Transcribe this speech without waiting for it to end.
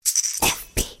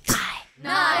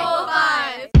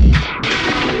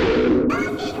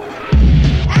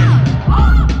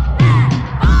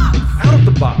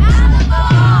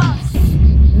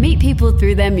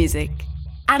through their music.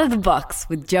 Out of the Box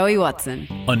with Joey Watson.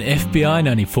 On FBI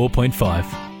 94.5.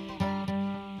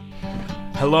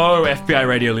 Hello, FBI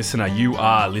radio listener. You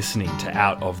are listening to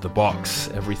Out of the Box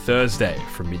every Thursday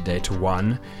from midday to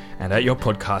 1. And at your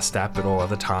podcast app at all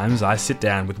other times, I sit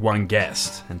down with one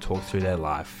guest and talk through their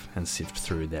life and sift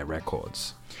through their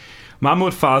records.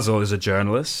 Mahmood Fazal is a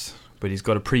journalist, but he's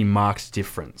got a pretty marked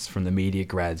difference from the media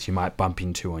grads you might bump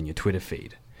into on your Twitter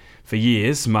feed. For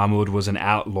years, Mahmood was an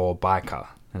outlaw biker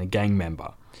and a gang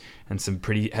member, and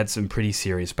had some pretty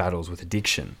serious battles with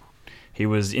addiction. He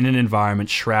was in an environment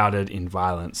shrouded in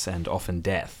violence and often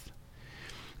death.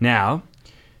 Now,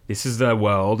 this is the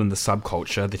world and the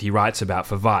subculture that he writes about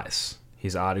for Vice.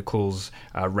 His articles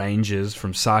ranges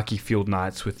from Saki field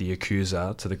nights with the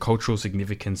Yakuza to the cultural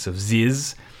significance of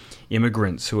Ziz,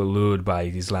 immigrants who are lured by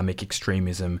Islamic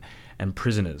extremism, and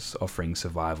prisoners offering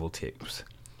survival tips.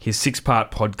 His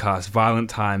 6-part podcast, Violent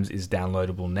Times, is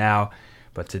downloadable now.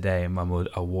 But today, Mahmood,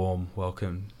 a warm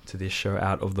welcome to this show,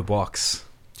 Out of the Box.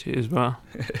 Cheers, bro.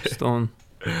 Just on.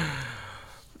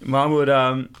 Mahmood,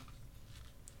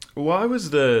 why was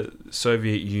the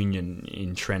Soviet Union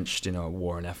entrenched in a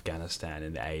war in Afghanistan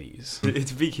in the 80s?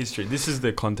 It's a big history. This is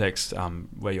the context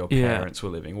where your parents were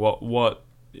living. What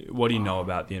do you know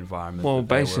about the environment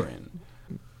that they were in?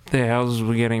 Their houses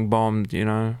were getting bombed, you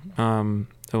know.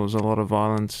 There was a lot of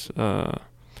violence, a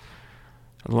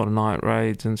lot of night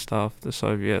raids and stuff. The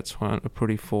Soviets weren't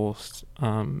pretty forced.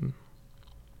 They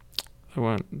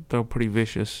were pretty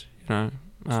vicious, you know.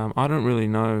 I don't really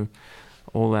know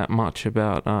all that much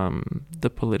about the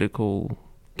political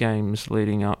games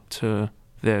leading up to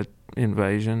their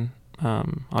invasion.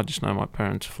 I just know my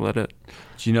parents fled it.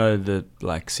 Do you know the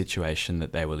situation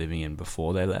that they were living in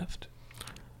before they left?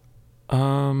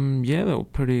 Yeah, they were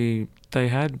pretty. They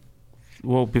had,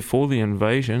 before the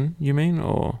invasion, you mean,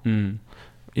 or?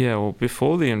 Yeah, well,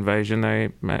 before the invasion,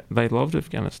 they loved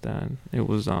Afghanistan. It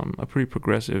was a pretty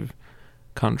progressive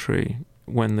country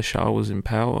when the Shah was in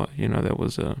power. You know, there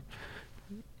was a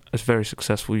very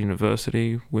successful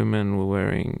university. Women were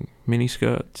wearing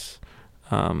miniskirts.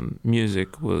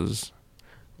 Music was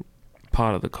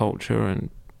part of the culture, and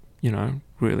you know,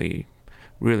 really,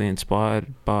 really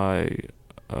inspired by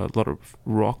a lot of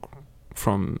rock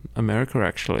from America.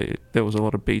 Actually, there was a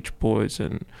lot of Beach Boys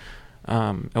and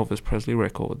Elvis Presley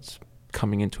records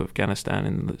coming into Afghanistan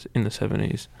in the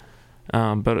 70s.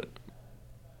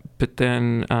 But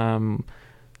then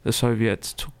the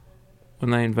Soviets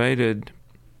when they invaded,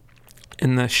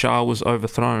 and the Shah was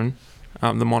overthrown.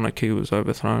 The monarchy was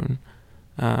overthrown.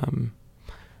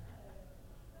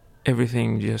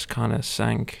 Everything just kind of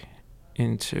sank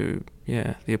into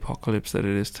the apocalypse that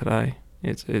it is today.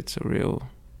 It's a real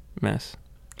mess.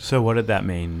 So what did that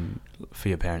mean for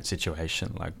your parents'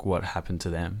 situation? What happened to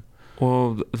them?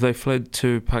 Well, they fled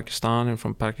to Pakistan, and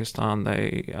from Pakistan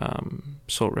they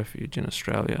sought refuge in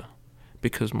Australia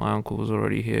because my uncle was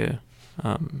already here.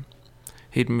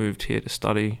 He'd moved here to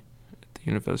study at the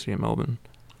University of Melbourne.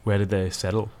 Where did they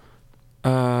settle?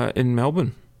 In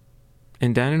Melbourne,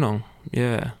 in Dandenong,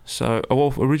 yeah. So,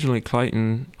 originally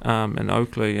Clayton and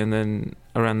Oakley, and then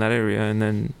around that area, and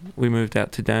then we moved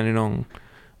out to Dandenong.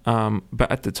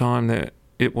 But at the time,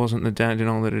 it wasn't the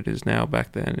Dandenong that it is now.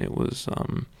 Back then, it was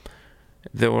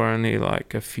there were only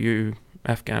a few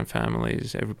Afghan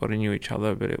families. Everybody knew each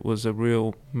other, but it was a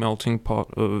real melting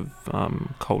pot of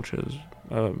cultures.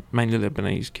 Mainly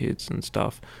Lebanese kids and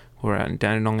stuff were out in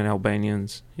Dandenong, and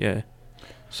Albanians, yeah.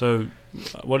 So,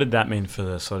 what did that mean for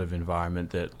the sort of environment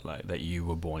that you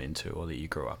were born into or that you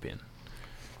grew up in?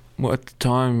 Well, at the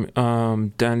time,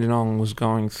 Dandenong was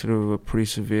going through a pretty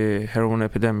severe heroin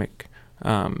epidemic.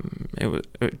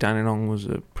 Dandenong was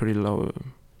a pretty low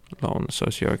on the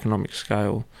socioeconomic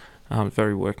scale,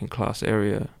 very working class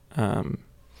area, and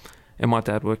my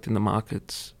dad worked in the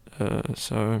markets,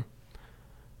 so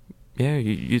yeah,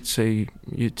 you'd see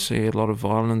a lot of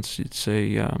violence. You'd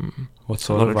see what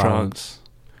sort of drugs.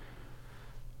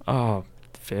 Oh,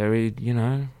 varied, you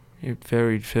know. It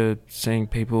varied for seeing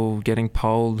people getting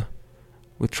poled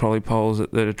with trolley poles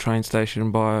at the train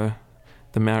station by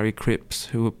the Maori Crips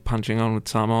who were punching on with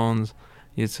Samoans.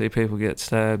 You'd see people get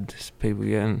stabbed, people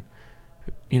getting,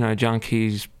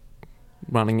 junkies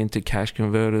running into cash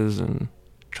converters and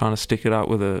trying to stick it up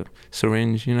with a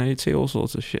syringe. You'd see all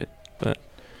sorts of shit. But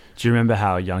do you remember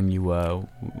how young you were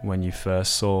when you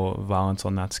first saw violence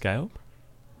on that scale?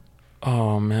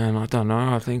 Oh man, I don't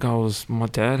know. I think my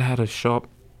dad had a shop.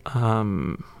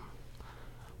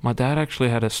 My dad actually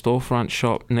had a storefront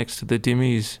shop next to the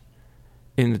Dimmies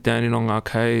in the Dandenong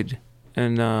arcade,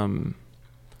 and I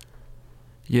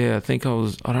think I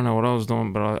don't know what I was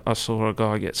doing, but I saw a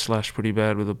guy get slashed pretty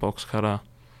bad with a box cutter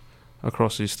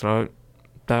across his throat.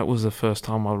 That was the first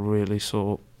time I really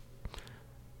saw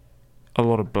a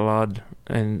lot of blood,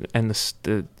 and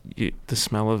the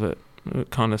smell of it.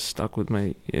 It kind of stuck with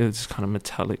me. It's kind of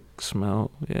metallic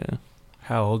smell. Yeah.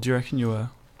 How old do you reckon you were?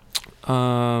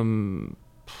 I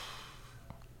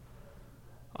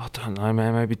don't know,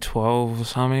 man. Maybe 12 or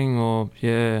something, or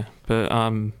yeah. But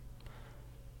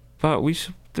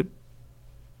the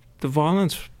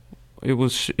violence.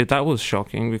 That was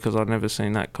shocking because I'd never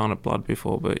seen that kind of blood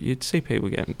before. But you'd see people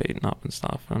getting beaten up and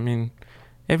stuff. I mean,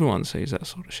 everyone sees that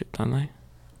sort of shit, don't they?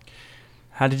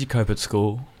 How did you cope at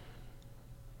school?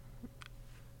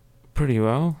 Pretty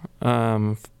well.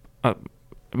 My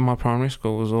primary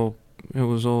school was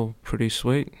all pretty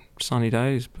sweet, sunny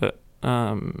days. But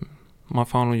my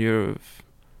final year of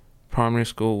primary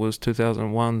school was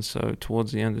 2001. So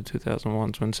towards the end of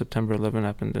 2001 when September 11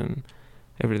 happened, and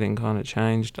everything kind of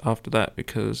changed after that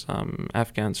because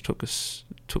Afghans took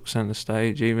center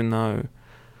stage, even though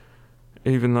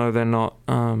they're not,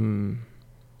 there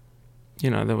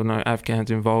were no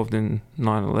Afghans involved in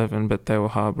 9/11, but they were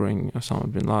harbouring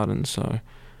Osama bin Laden. So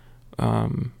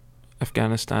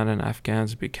Afghanistan and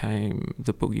Afghans became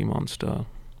the boogie monster.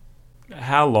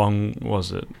 How long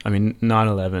was it? I mean,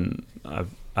 9/11,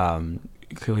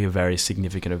 clearly a very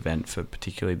significant event for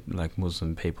particularly like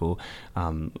Muslim people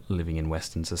living in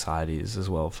Western societies as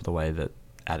well, for the way that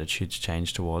attitudes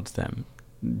changed towards them.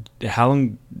 How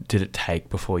long did it take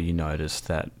before you noticed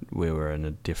that we were in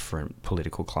a different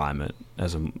political climate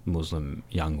as a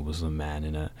young Muslim man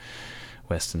in a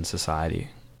Western society?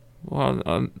 Well,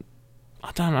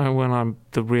 I don't know when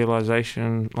the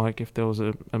realisation, like if there was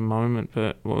a moment,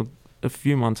 but a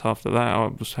few months after that,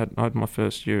 I had my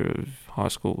first year of high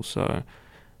school. So,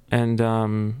 and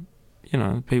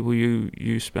people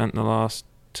you spent the last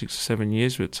 6 or 7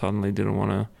 years with suddenly didn't want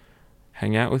to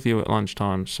hang out with you at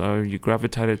lunchtime. So you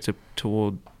gravitated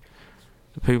toward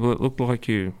the people that looked like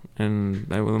you, and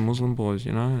they were the Muslim boys,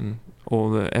 and all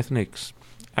the ethnics.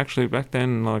 Actually, back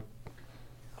then, like,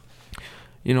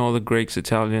 all the Greeks,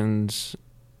 Italians,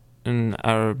 and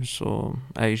Arabs or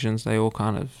Asians, they all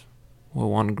kind of were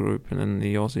one group, and then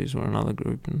the Aussies were another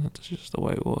group, and that's just the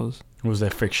way it was. Was there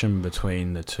friction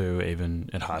between the two even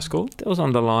at high school? There was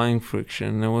underlying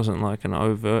friction. There wasn't like an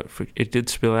overt friction. It did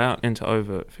spill out into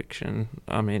overt friction,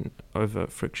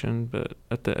 but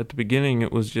at the beginning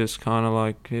it was just kind of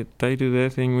like they do their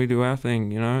thing, we do our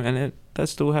thing, and that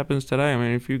still happens today. I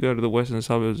mean, if you go to the western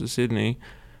suburbs of Sydney,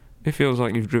 it feels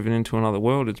like you've driven into another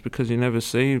world. It's because you never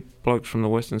see blokes from the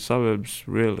western suburbs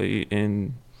really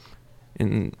in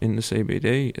the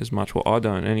CBD as much. Well, I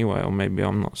don't anyway, or maybe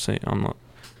I'm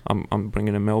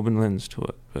bringing a Melbourne lens to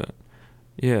it. But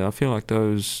yeah, I feel like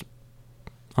those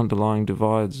underlying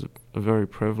divides are very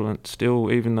prevalent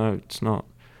still, even though it's not.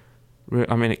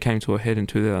 I mean, it came to a head in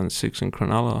 2006 in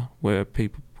Cronulla, where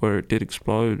it did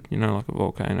explode, like a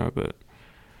volcano. But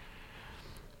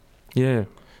yeah.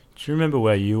 Do you remember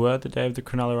where you were the day of the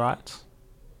Cronulla riots?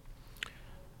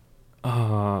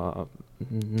 No,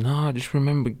 I just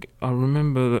remember. I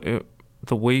remember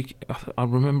I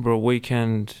remember a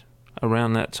weekend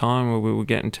around that time where we were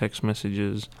getting text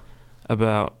messages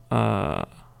about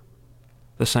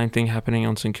the same thing happening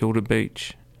on St Kilda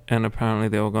Beach, and apparently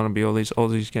there were going to be all these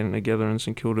Aussies getting together in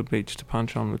St Kilda Beach to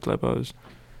punch on with Lebos.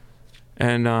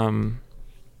 And I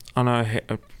know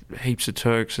heaps of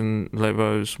Turks and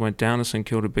Lebos went down to St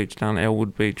Kilda Beach, down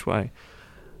Elwood Beach way,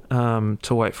 to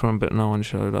wait for them, but no one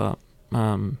showed up.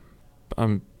 I'm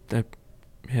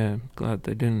glad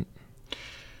they didn't.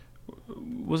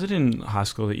 Was it in high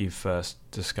school that you first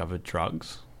discovered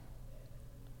drugs?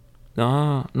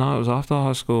 No, it was after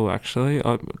high school actually.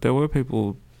 There were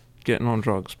people getting on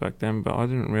drugs back then, but I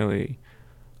didn't really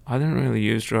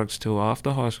use drugs till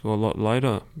after high school, a lot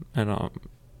later. And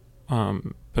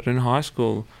but in high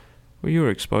school, you were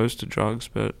exposed to drugs,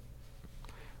 but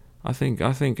I think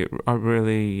I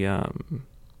really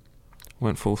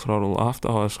went full throttle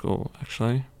after high school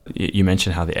actually. You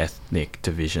mentioned how the ethnic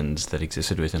divisions that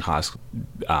existed within high school,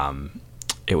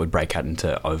 it would break out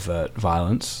into overt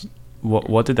violence.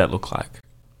 What did that look like?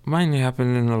 Mainly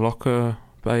happened in the Locker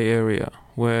Bay area,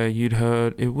 where you'd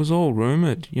heard, it was all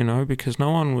rumoured, because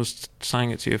no one was saying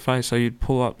it to your face. So you'd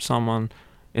pull up someone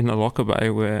in the Locker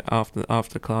Bay where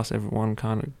after class everyone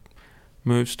kind of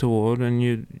moves toward, and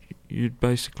you'd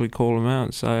basically call them out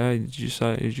and say, hey,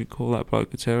 did you call that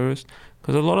bloke a terrorist?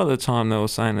 Because a lot of the time they were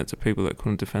saying it to people that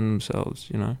couldn't defend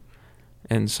themselves,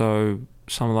 and so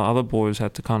some of the other boys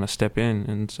had to kind of step in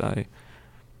and say,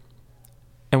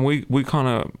 and we kind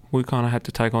of had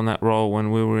to take on that role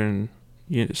when we were in,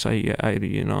 say, year 8 or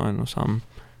year 9 or something.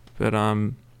 But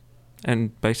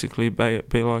and basically be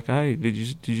like, hey, did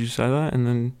you say that? And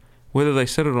then whether they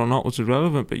said it or not was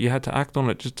irrelevant, but you had to act on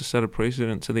it just to set a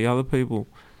precedent to the other people,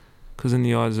 because in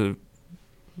the eyes of,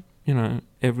 you know,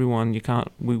 everyone,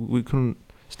 we couldn't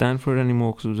stand for it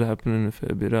anymore because it was happening a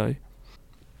fair bit, eh?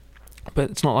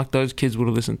 But it's not like those kids would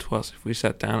have listened to us if we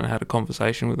sat down and had a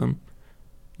conversation with them.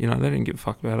 You know, they didn't give a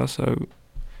fuck about us,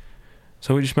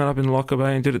 so we just met up in the locker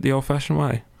bay and did it the old-fashioned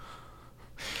way.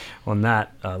 On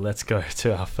that, let's go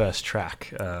to our first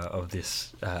track of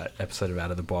this episode of Out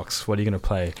of the Box. What are you going to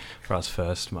play for us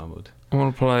first, Mahmood? I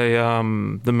want to play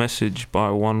The Message by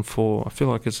 1-4. I feel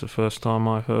like it's the first time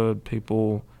I heard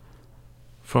people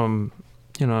from,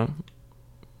 you know,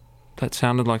 that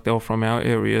sounded like they were from our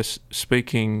area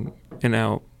speaking in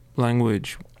our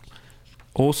language.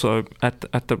 Also at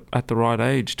the right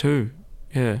age too.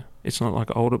 Yeah, it's not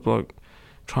like an older bloke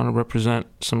trying to represent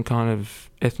some kind of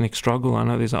ethnic struggle. I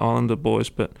know these are Islander boys,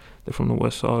 but they're from the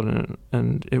west side,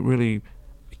 and it really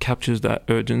captures that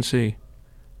urgency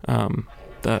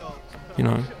that, you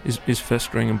know, is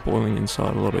festering and boiling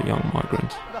inside a lot of young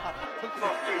migrants.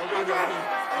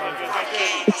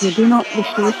 If you do not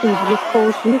wish to receive this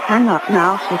call, please hang up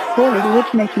now. This call is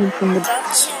originating from the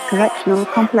correctional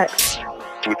complex.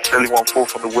 With Telly 1-4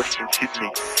 from the Western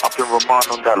Sydney, up in Roman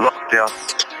on that lockdown.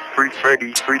 Free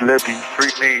Freddy, free Levy,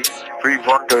 free me, free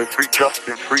Rondo, free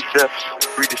Justin, free Zephs,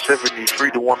 free the 70,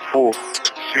 free the 1-4.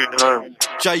 Soon home.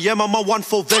 JM, I'm a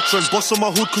 1-4 veteran, boss on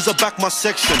my hood cause I back my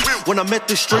section. When I met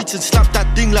the streets and slapped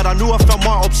that thing, lad, I knew I found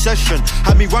my obsession.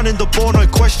 Had me running the ball, no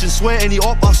question, swear any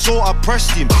op I saw, I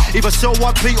pressed him. Either sell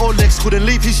white Pete or Lex, couldn't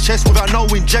leave his chest without no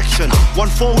injection.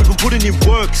 1-4, we've been putting in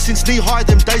work, since knee high,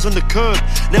 them days on the curb.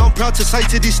 Now I'm proud to say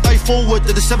to this day forward,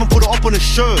 that the 7 put it up on a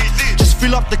shirt. Just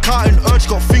fill up the car and urge,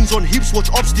 got things on hips, watch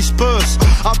ops disperse.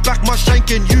 I back my shank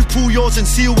and you pull yours and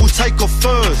seal will take off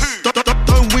first.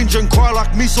 Don't whinge and cry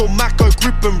like Miss or Mako,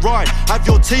 grip and ride. Have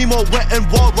your team all wet and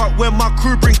wild right where my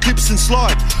crew bring clips and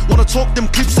slide. Wanna talk them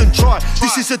clips and try,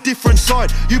 this is a different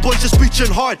side. You boys just bitch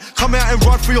and hide, come out and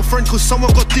ride for your friend cause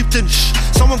someone got dipped and shh.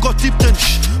 Someone got dipped and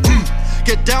shh.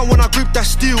 Get down when I grip that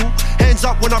steel, hands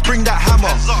up when I bring that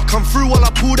hammer. Come through while I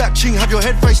pull that ching, have your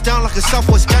head face down like a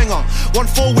Southwest ganger.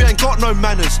 1-4, we ain't got no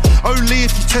manners, only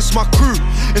if you test my crew.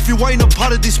 If you ain't a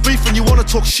part of this beef and you wanna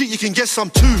talk shit, you can get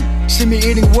some too. See me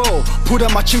eating well, pull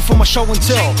out my chin for my show and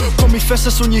tell. Call me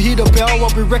Festus when you hear the bell, I'll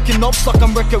be wrecking ops like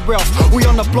I'm wrecking Ralph. We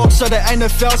on the block so there ain't no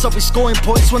fouls, I'll be scoring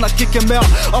points when I kick him out.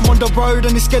 I'm on the road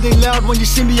and it's getting loud, when you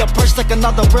see me approach like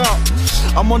another route.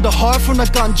 I'm on the high from the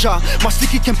ganja, my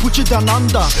sticky can put you down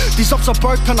under. These ops are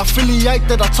broke and affiliate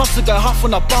that I toss to go half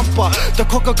on a bumper. The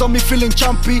coca got me feeling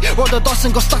jumpy, while the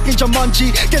Dawson got stuck in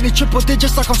Jumanji. Getting triple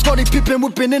digits like I'm Scottie Pippen,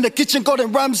 whipping in the kitchen,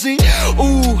 Gordon Ramsay.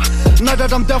 Ooh, now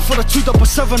that I'm down for the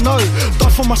 2-7-0. Die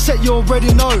for my set, you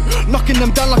already know. Knocking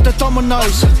them down like the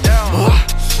dominoes.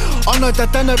 I know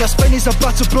that they know that Spain is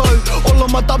about to blow. All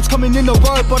of my dubs coming in a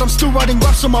row, but I'm still writing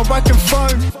raps on my racking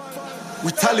phone.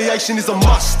 Retaliation is a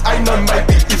must, ain't no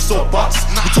maybe ifs or buts.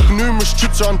 We took numerous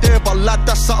trips around there, but lad,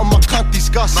 that's something I can't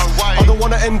discuss. I don't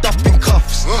wanna end up in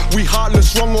cuffs. We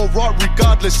heartless, wrong or right,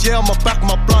 regardless. Yeah, I'ma back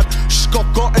my blood.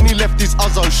 Scott got and he left his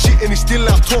Uzzo shit and he's still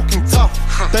out talking tough.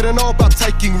 They don't know about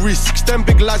taking risks, them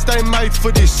big lads, they ain't made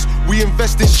for this. We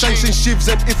invest in shanks and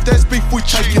shivs, and if there's beef, we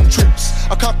taking trips.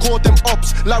 I can't call them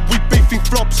ops, lad, we beefing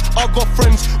flops. I got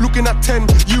friends looking at 10,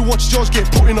 you watch yours get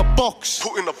put in a box.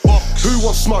 Who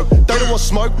wants smoke? They don't want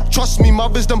smoke. Trust me,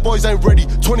 mothers, them boys ain't ready.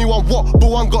 21 what? But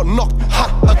one got knocked. Ha!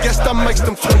 I guess that makes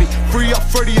them 20. Free up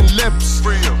Freddy and Lebs.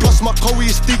 Plus my Coe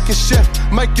is Deacon Chef.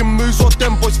 Making moves or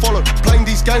them boys follow. Playing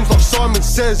these games like Simon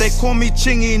says. They call me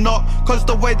Chingy not, cause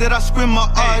the way that I squint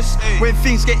my eyes. When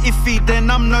things get iffy,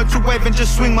 then I'm known to wave and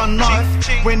just swing my knife.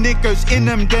 When it goes in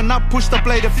them, then I push the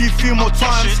blade a few more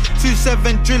times.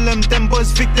 2-7 drill them, them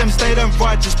boys victims, they don't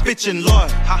ride, just bitch and lie.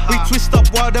 We twist up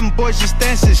while them boys just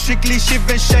dancing. Strictly shiv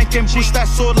and shank and push that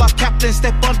sword like captain.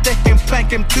 Step on deck and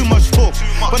plank him, too much talk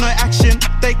but no action.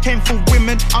 They came for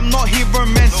women, I'm not here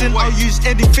romancing. I'll use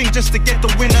anything just to get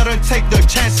the win, I don't take no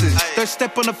chances. Don't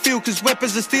step on the field cause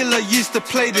weapons are still used to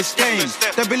play this game.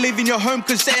 Don't believe in your home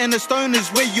cause setting a stone is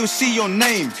where you'll see your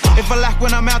name. If I lack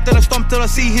when I'm out then I stomp till I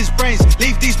see his brains.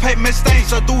 Leave these pavement stains,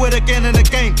 so do it again and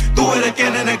again. Do it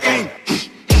again and again.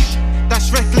 That's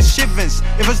reckless shivers.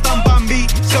 If it's done by me,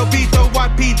 so be the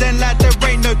YP, then lad, there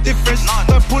ain't no difference.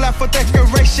 Don't pull out for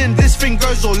decoration, this thing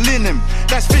goes all in him.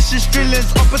 That's vicious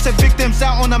drillings, opposite victims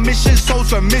out on a mission,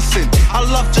 souls are missing. I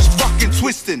love just fucking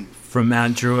twisting. From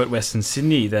Mount Druitt, Western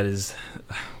Sydney, that is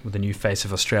the new face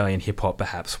of Australian hip-hop,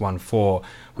 perhaps, 1-4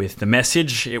 with The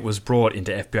Message. It was brought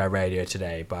into FBI Radio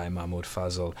today by Mahmood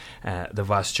Fazal, the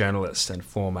vice journalist and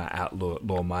former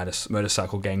outlaw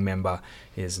motorcycle gang member,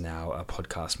 is now a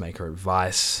podcast maker at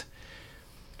Vice.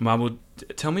 Mahmood,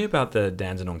 tell me about the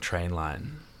Dandenong train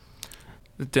line.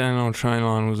 The Dandenong train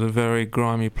line was a very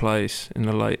grimy place in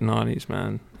the late 90s,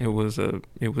 man. It was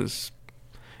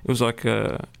like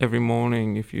every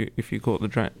morning if you caught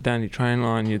the Dandy train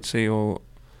line, you'd see a lot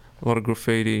of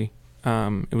graffiti.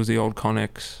 It was the old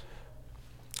Connex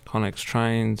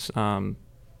trains. The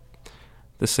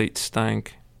seats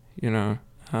stank, you know.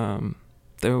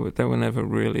 They were never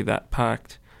really that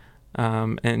packed,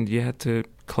 and you had to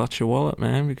clutch your wallet,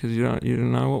 man, because you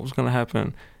didn't know what was going to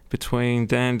happen between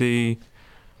Dandy,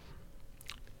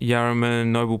 Yarraman,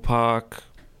 Noble Park,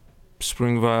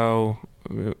 Springvale,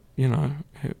 you know,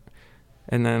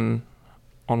 and then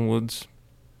onwards.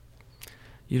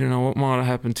 You don't know what might have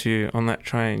happened to you on that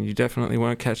train. You definitely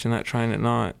weren't catching that train at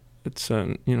night. It's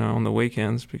you know, on the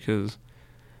weekends, because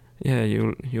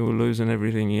you were losing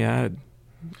everything you had,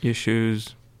 your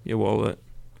shoes, your wallet,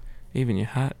 even your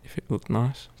hat if it looked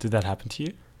nice. Did that happen to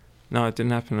you? No, it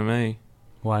didn't happen to me.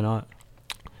 Why not?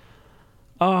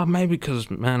 Oh, maybe because,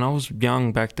 man, I was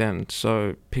young back then,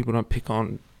 so people don't pick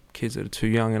on kids that are too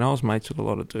young, and I was mates with a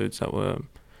lot of dudes that were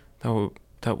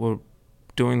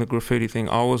doing the graffiti thing.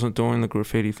 I wasn't doing the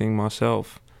graffiti thing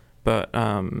myself, but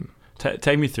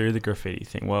take me through the graffiti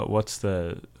thing. What's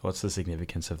the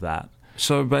significance of that?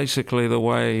 So basically, the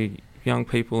way young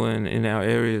people in our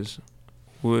areas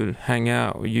would hang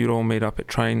out, you'd all meet up at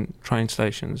train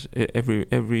stations.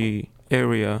 Every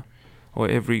area or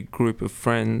every group of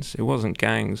friends, it wasn't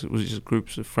gangs, it was just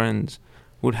groups of friends,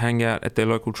 would hang out at their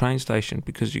local train station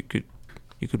because you could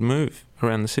move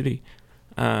around the city,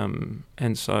 and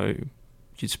so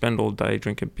you'd spend all day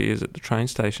drinking beers at the train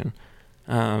station,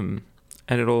 and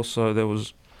it also there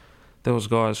was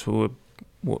guys who were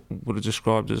what would have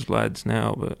described as lads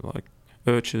now, but like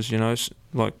urchers, you know,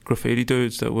 like graffiti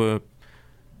dudes that were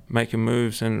making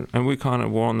moves, and we kind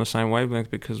of were on the same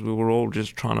wavelength because we were all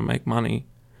just trying to make money.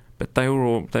 But they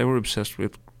were obsessed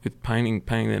with painting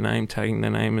their name, tagging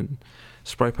their name, and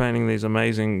spray painting these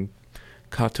amazing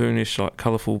cartoonish, like,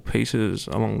 colourful pieces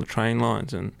along the train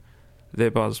lines. And their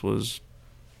buzz was,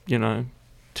 you know,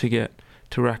 to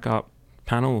rack up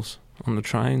panels on the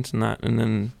trains and that. And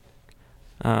then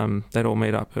they'd all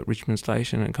meet up at Richmond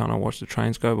Station and kind of watch the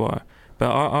trains go by.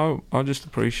 But I just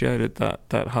appreciated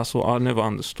that hustle. I never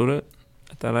understood it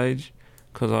at that age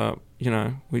because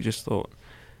we just thought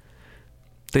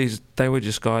they were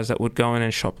just guys that would go in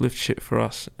and shoplift shit for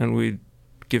us, and we'd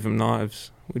give them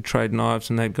knives. We'd trade knives,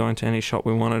 and they'd go into any shop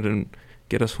we wanted and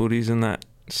get us hoodies and that.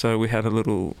 So we had a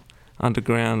little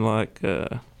underground, like,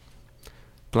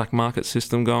 black market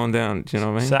system going down. Do you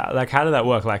know what I mean? So, like, how did that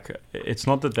work? Like, it's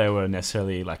not that they were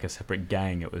necessarily like a separate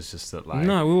gang. It was just that, like,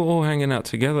 no, we were all hanging out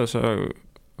together. So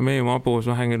me and my boys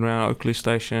were hanging around Oakley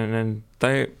Station, and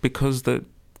because the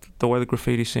way the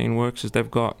graffiti scene works is they've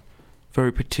got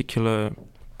very particular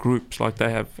groups, like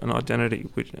they have an identity,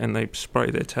 and they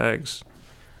spray their tags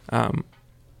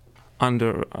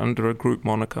under a group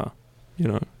moniker, you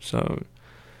know. So,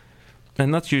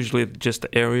 and that's usually just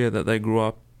the area that they grew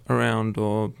up around,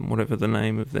 or whatever the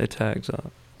name of their tags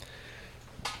are.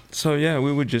 So yeah,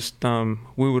 we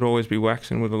would always be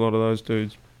waxing with a lot of those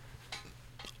dudes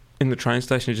in the train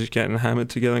station, just getting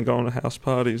hammered together and going to house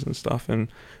parties and stuff.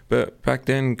 But back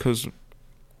then, because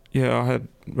I had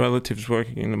relatives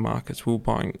working in the markets,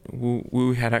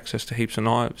 we had access to heaps of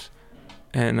knives,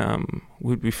 and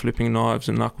we'd be flipping knives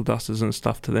and knuckle dusters and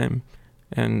stuff to them,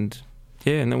 and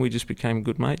then we just became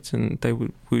good mates. And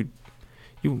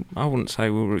I wouldn't say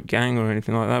we were a gang or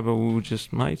anything like that, but we were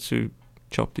just mates who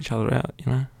chopped each other out,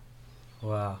 you know.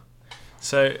 Wow.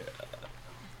 So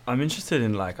I'm interested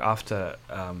in, like, after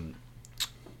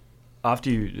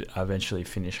you eventually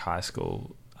finish high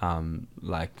school,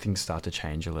 like, things start to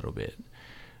change a little bit.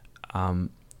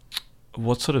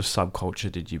 What sort of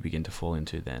subculture did you begin to fall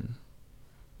into then?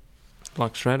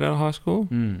 Like, straight out of high school?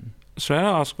 Straight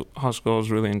out of high school, I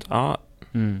was really into art.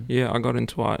 Yeah, I got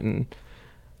into art, and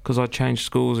because I changed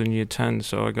schools in year 10,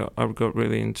 so I got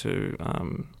really into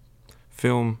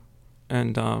film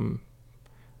and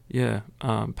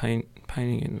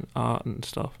painting and art and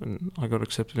stuff, and I got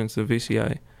accepted into the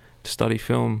VCA to study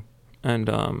film. And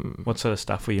what sort of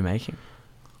stuff were you making?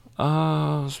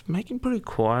 I was making pretty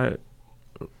quiet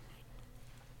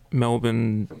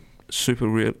Melbourne super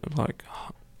real, like,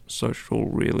 social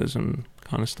realism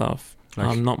kind of stuff.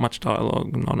 Like, not much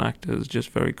dialogue, non-actors, just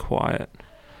very quiet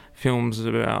films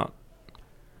about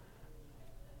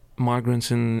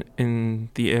migrants in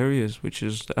the areas, which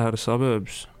is the outer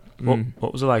suburbs.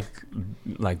 What was it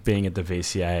like being at the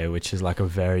VCA, which is like a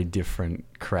very different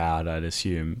crowd, I'd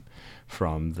assume,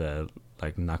 from the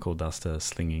like knuckle duster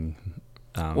slinging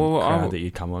crowd that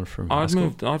you'd come on from high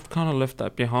school? I've kind of left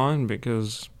that behind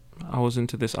because I was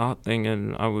into this art thing,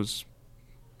 and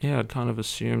I'd kind of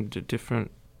assumed a different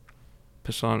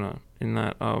persona in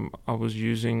that I was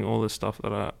using all the stuff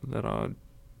that I'd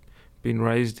been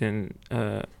raised in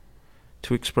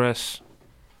to express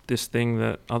this thing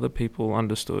that other people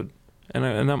understood,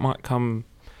 and that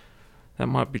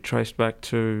might be traced back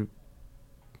to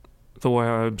the way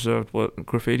I observed what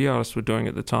graffiti artists were doing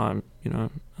at the time.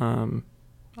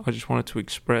 I just wanted to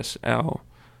express our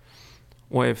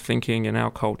way of thinking and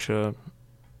our culture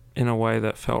in a way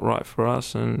that felt right for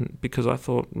us, and because I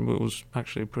thought it was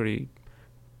actually pretty.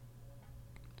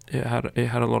 It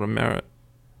had a lot of merit.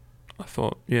 I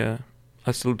thought, yeah,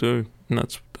 I still do, and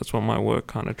that's what my work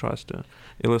kind of tries to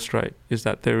illustrate, is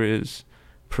that there is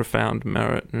profound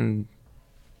merit in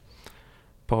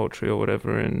poetry or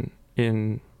whatever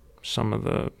in some of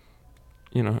the,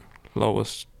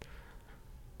 lowest,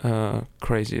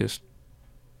 craziest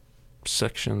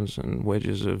sections and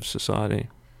wedges of society.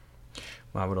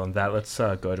 Well, but on that, let's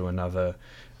go to another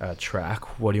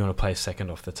track. What do you want to play second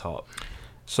off the top?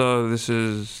 So this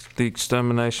is The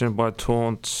Extermination by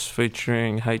Taunts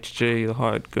featuring HG, the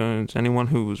Hired Goons, anyone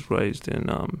who was raised in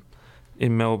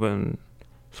Melbourne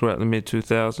throughout the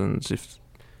mid-2000s.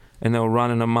 And they were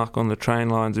running amok on the train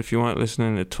lines. If you weren't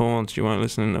listening to Taunts, you weren't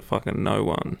listening to fucking no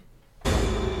one.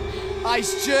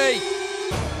 Ice G,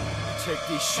 check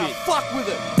this shit. Now fuck with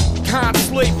it. Can't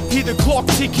sleep, hear the clock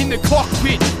tick in the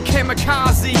cockpit.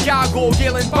 Kamikaze, gargoyle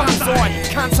yelling banzai.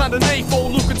 Cunts underneath all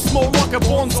looking small like a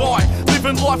bonsai.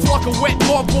 Living life like a wet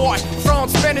mogwai. Throwing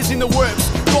spanners in the works.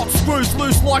 Got screws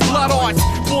loose like Luddites.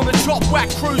 Born to chop whack,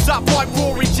 cruise up like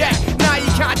Rory Jack. Now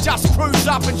you can't just cruise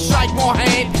up and shake my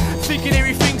hand. Thinking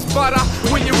everything's butter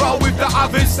when you roll with the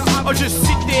others. I just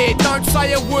sit there, don't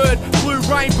say a word. Blue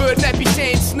rainbird, nappy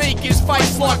sand sneakers,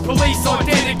 face like police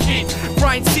identikit.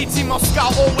 Brain sits in my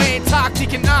skull, all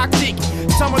Antarctic and Arctic.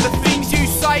 Some of the things you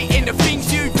say and the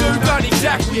things you do don't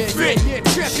exactly fit.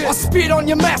 I spit on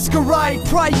your masquerade,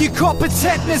 pray you cop a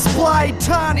tetanus blade.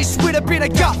 Tarnished with a bit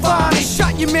of gut varnish.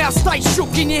 Shut your mouth, stay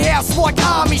shook in your house like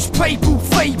Amish people.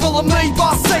 Feeble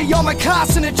amoeba, see I'm a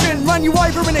carcinogen. Run you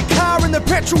over in a car and the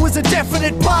petrol was a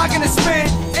definite bargain to spend.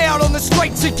 Out on the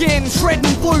streets again,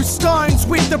 shredding blue stones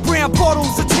with the brown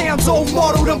bottles. The town's all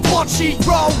modelled and blotchy.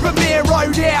 Roll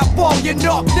Romero'd out while you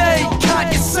knock knee.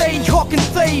 Can't you see, hawking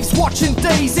thieves watching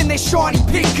D's in their shiny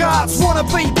pick-ups. Wanna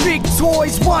be big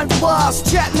toys, won't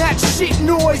last. Chatting that shit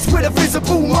noise with a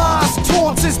visible mask.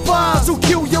 Taunts as bars will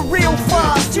kill you real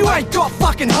fast. You ain't got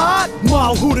fucking heart.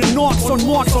 Mile hood and nights on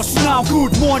mics I smell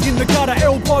good. Mind in the gutter,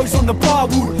 elbows on the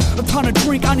barwood. A ton of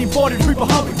drink, uninvited Hooper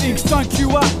Humpy things. Don't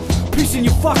queue up. Piss in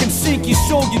your fucking sink, you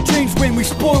sold your jeans when we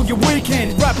spoiled your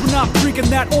weekend. Wrapping up, drinking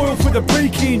that oil for the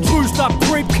beacons. Bruised up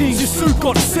creep kings, your suit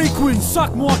got sequins.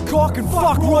 Suck my cock and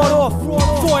fuck right off.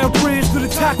 Firebrands that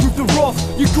attack with the wrath.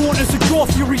 You're gaunt as a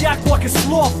goth, you react like a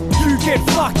sloth. You get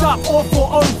fucked up, off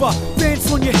or over. Dance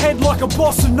on your head like a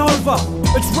bossa nova.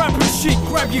 It's rapping shit,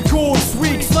 grab your gourd,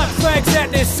 swig. Slap fags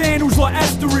out their sandals like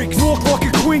Asterix. Walk like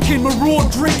a quinkin,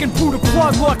 maraud drink and pull the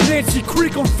plug like Nancy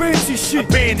Crick on fancy shit.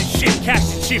 Abandon shit, cash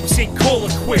the chips in, call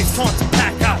it quits. Time to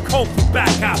pack up, call for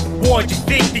backup. Why'd you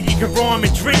think that you could rhyme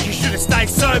and drink? You should've stayed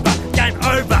sober, game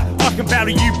over. I can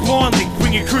battle you blindly,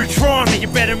 bring your crew try me. You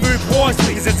better move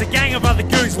wisely, cause there's a gang of other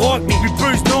goons like me. We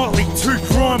booze nightly, too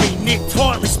grimy, nick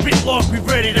tightly. Spit like we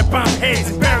ready to bump heads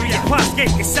and bury you. Plus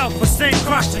get your self-esteem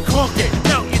crushed and conquered.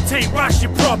 Melt your team, rush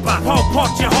your proper. Whole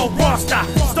pot your whole roster.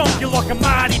 Stomp you like a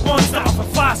Marty monster off a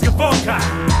flask of vodka.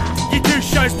 You do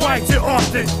shows way too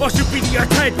often. Watch your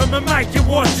videotape and my mate, you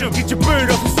watch them. Get your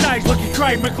boot off the stage like a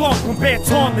Craig McLaughlin. Bare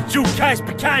time the jewel case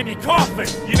became your coffin.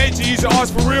 You need to use your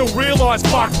eyes for real, realise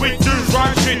fuck with dudes,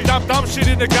 run shit, dumb shit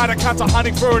in the gutter. Cunts are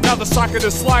hunting for another sucker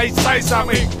to slay. Say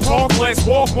something, talk less,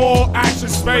 walk more, action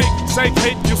speak. Seek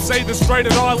heat, you'll see the straight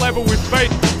at eye level with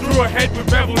feet. Through a head with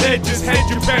beveled edges, head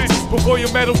your best. Before you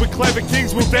meddle with clever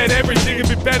kings, we'll dead everything and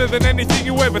be better than anything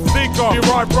you ever think of. You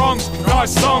write wrongs,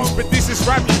 nice songs, but this is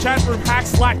rap, you chat room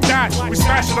hacks like that. We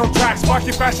smash it on tracks, fuck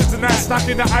your fashions and that. Stuck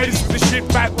in the 80s with the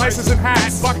shit fat laces and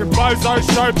hats. Fucking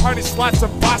bozos, show pony slats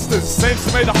and busters. Seems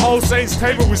to me the whole scene's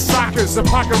table with suckers. So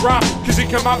pucker up, cause you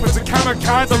come up as a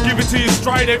kamikaze. I'll give it to you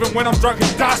straight even when I'm drunk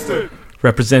and dusted.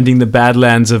 Representing the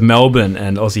Badlands of Melbourne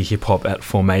and Aussie hip-hop at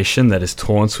formation, that is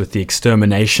Taunts with The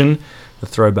Extermination. The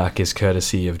throwback is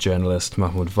courtesy of journalist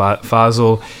Mahmood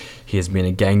Fazal. He has been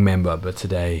a gang member, but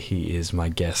today he is my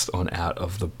guest on Out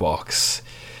of the Box.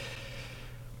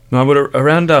 Mahmood,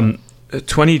 around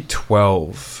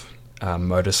 2012,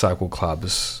 motorcycle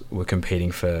clubs were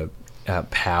competing for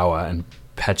power and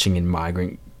patching in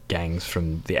migrant gangs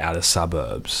from the outer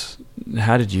suburbs.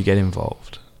 How did you get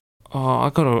involved? Oh,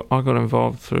 I got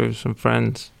involved through some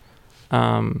friends.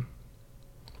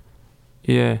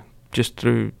 Just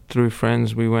through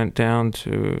friends, we went down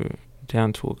to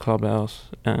a clubhouse,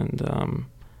 and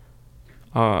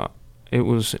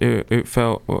it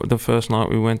felt the first night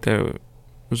we went there. It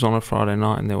was on a Friday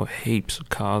night, and there were heaps of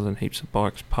cars and heaps of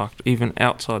bikes parked even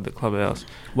outside the clubhouse.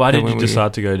 Why did you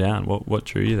decide to go down? What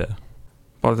drew you there?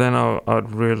 By then, I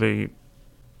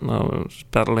was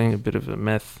battling a bit of a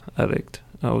meth addict.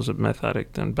 I was a meth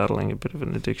addict and battling a bit of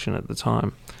an addiction at the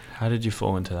time. How did you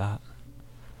fall into that?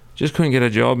 Just couldn't get a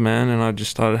job, man, and I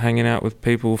just started hanging out with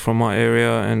people from my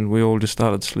area, and we all just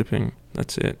started slipping.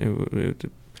 That's it.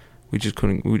 We just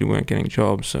couldn't. We weren't getting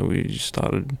jobs, so we just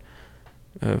started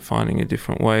finding a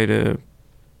different way to,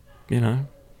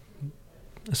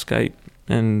 escape.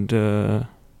 And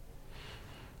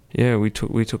we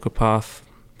took a path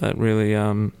that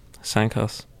really sank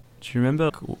us. Do you remember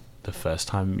the first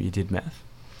time you did meth?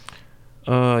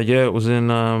 It was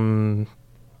in.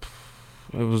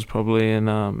 It was probably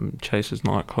in Chase's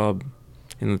nightclub,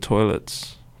 in the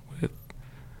toilets,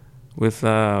 with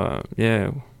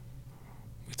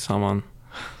someone.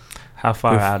 How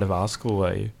far out of our school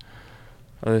were you?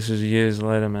 Oh, this is years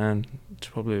later, man. It's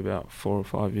probably about 4 or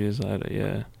 5 years later,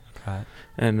 yeah. Right.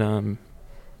 And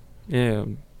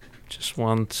just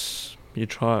once you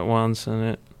try it once,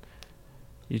 and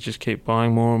you just keep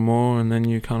buying more and more, and then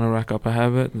you kind of rack up a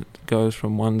habit. It goes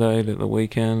from one day to the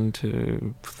weekend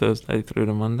to Thursday through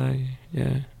to Monday.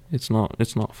 Yeah, it's not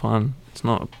fun. It's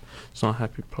not a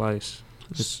happy place.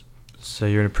 So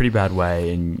you're in a pretty bad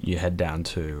way, and you head down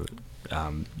to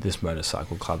this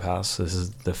motorcycle clubhouse. This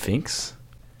is the Finks.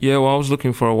 Yeah, well, I was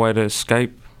looking for a way to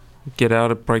escape,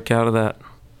 break out of that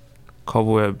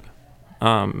cobweb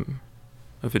of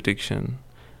addiction,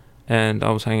 and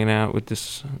I was hanging out with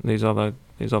these other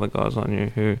guys I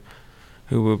knew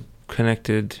who were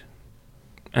connected,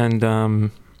 and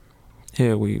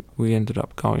we ended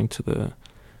up going to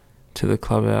the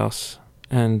clubhouse,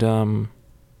 and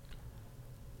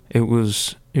it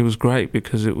was great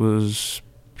because it was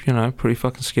pretty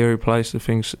fucking scary place, the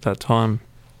Finks at that time.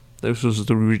 This was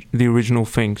the original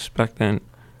Finks back then.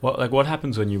 What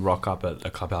happens when you rock up at a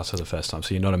clubhouse for the first time?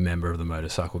 So you're not a member of the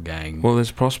motorcycle gang. Well,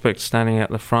 there's prospects standing at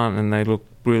the front, and they look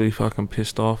really fucking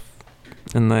pissed off,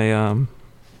 and they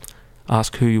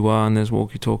ask who you are, and there's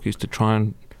walkie-talkies to try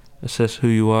and assess who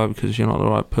you are, because you're not the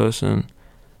right person.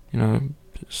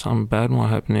 Something bad might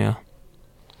happen here.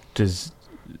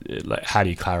 How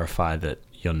do you clarify that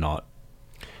you're not?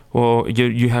 Well,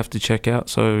 you have to check out.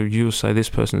 So you'll say, this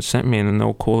person sent me, and then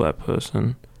they'll call that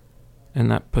person,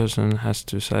 and that person has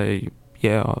to say,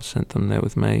 yeah, I sent them there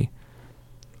with me.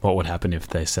 What would happen if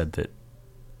they said that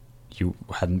you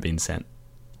hadn't been sent?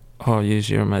 Oh, use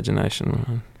your imagination,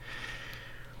 man.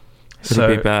 It'll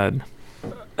be bad.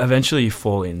 Eventually you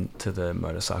fall into the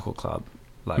motorcycle club,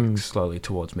 slowly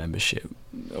towards membership.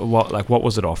 What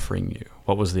was it offering you?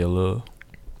 What was the allure?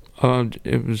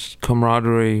 It was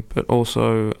camaraderie, but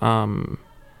also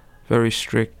very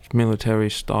strict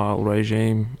military-style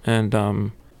regime,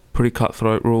 and pretty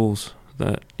cutthroat rules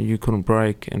that you couldn't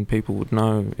break, and people would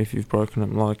know if you've broken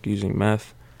them, like using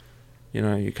meth.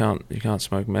 You can't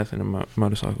smoke meth in a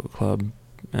motorcycle club,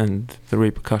 and the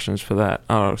repercussions for that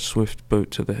are a swift boot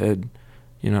to the head.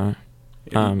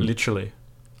 Literally.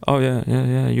 Oh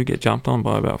yeah. You get jumped on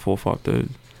by about 4 or 5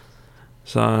 dudes.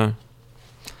 So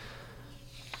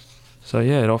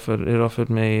yeah, it offered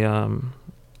me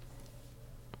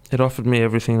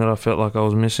everything that I felt like I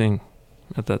was missing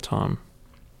at that time.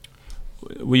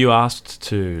 Were you asked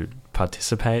to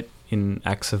participate in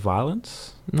acts of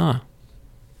violence? No,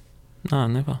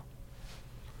 never.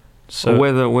 So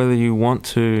whether you want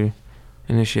to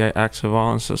initiate acts of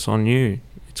violence, that's on you.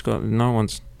 No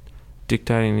one's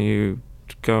dictating to you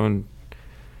to go and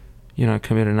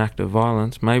commit an act of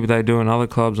violence. Maybe they do in other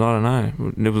clubs, I don't know.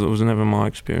 It was never my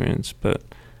experience, but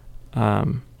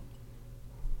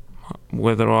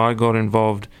whether I got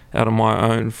involved out of my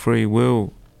own free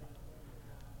will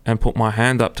and put my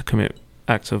hand up to commit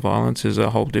acts of violence is a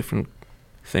whole different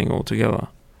thing altogether.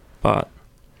 But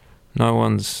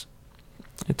it's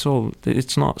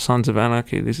not Sons of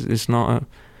Anarchy. It's not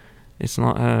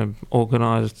a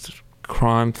organised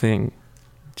crime thing.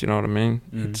 Do you know what I mean?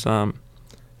 It's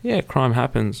crime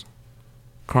happens.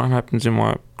 Crime happens in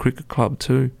my cricket club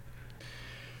too.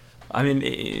 I mean,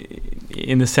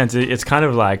 in the sense, it's kind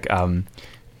of like, I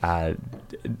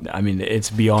mean, it's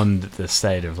beyond the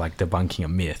state of like debunking a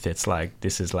myth. It's like,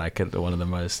 this is like one of the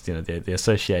most, you know, the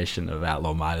association of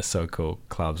outlaw minor so-called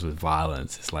clubs with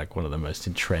violence is like one of the most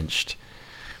entrenched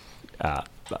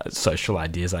social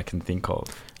ideas I can think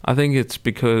of. I think it's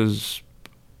because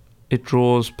it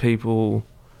draws people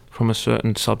from a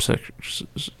certain substrata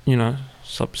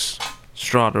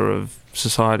of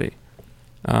society.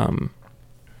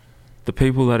 The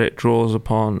people that it draws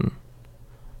upon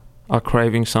are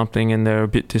craving something and they're a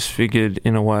bit disfigured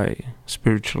in a way,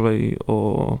 spiritually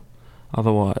or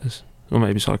otherwise, or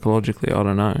maybe psychologically, I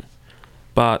don't know.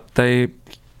 But they've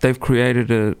created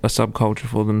a subculture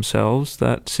for themselves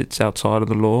that sits outside of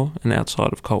the law and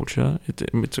outside of culture. It's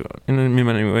in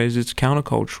many ways, it's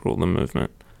countercultural, the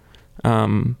movement.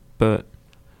 But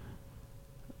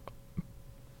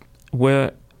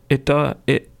where it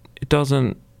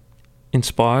doesn't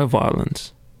inspire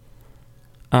violence,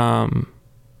 but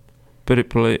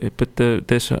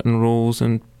there's certain rules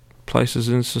and places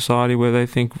in society where they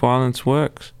think violence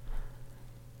works.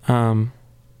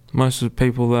 Most of the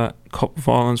people that copped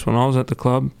violence when I was at the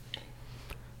club,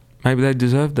 maybe they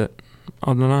deserved it. I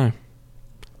don't know.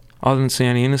 I didn't see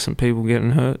any innocent people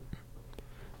getting hurt.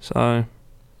 So,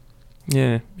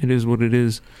 yeah, it is what it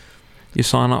is. You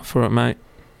sign up for it, mate.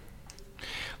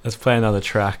 Let's play another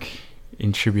track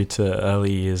in tribute to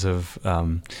early years of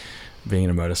being in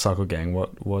a motorcycle gang.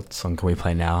 What song can we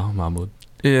play now, Mahmood?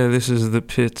 Yeah, this is The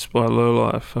Pits by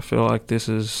Lowlife. I feel like this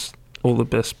is all the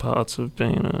best parts of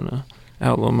being in an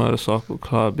outlaw motorcycle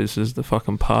club. This is the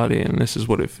fucking party, and this is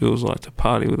what it feels like to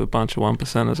party with a bunch of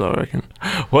 1%ers, I reckon.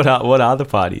 What are the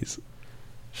parties?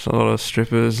 Just a lot of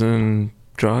strippers and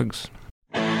drugs.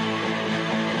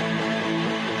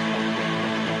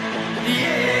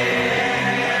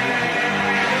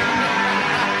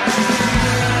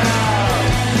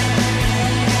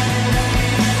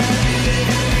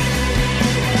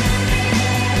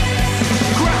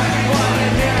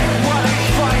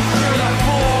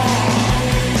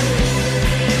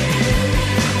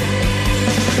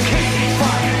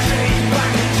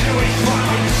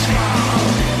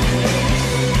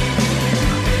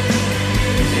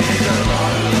 It's a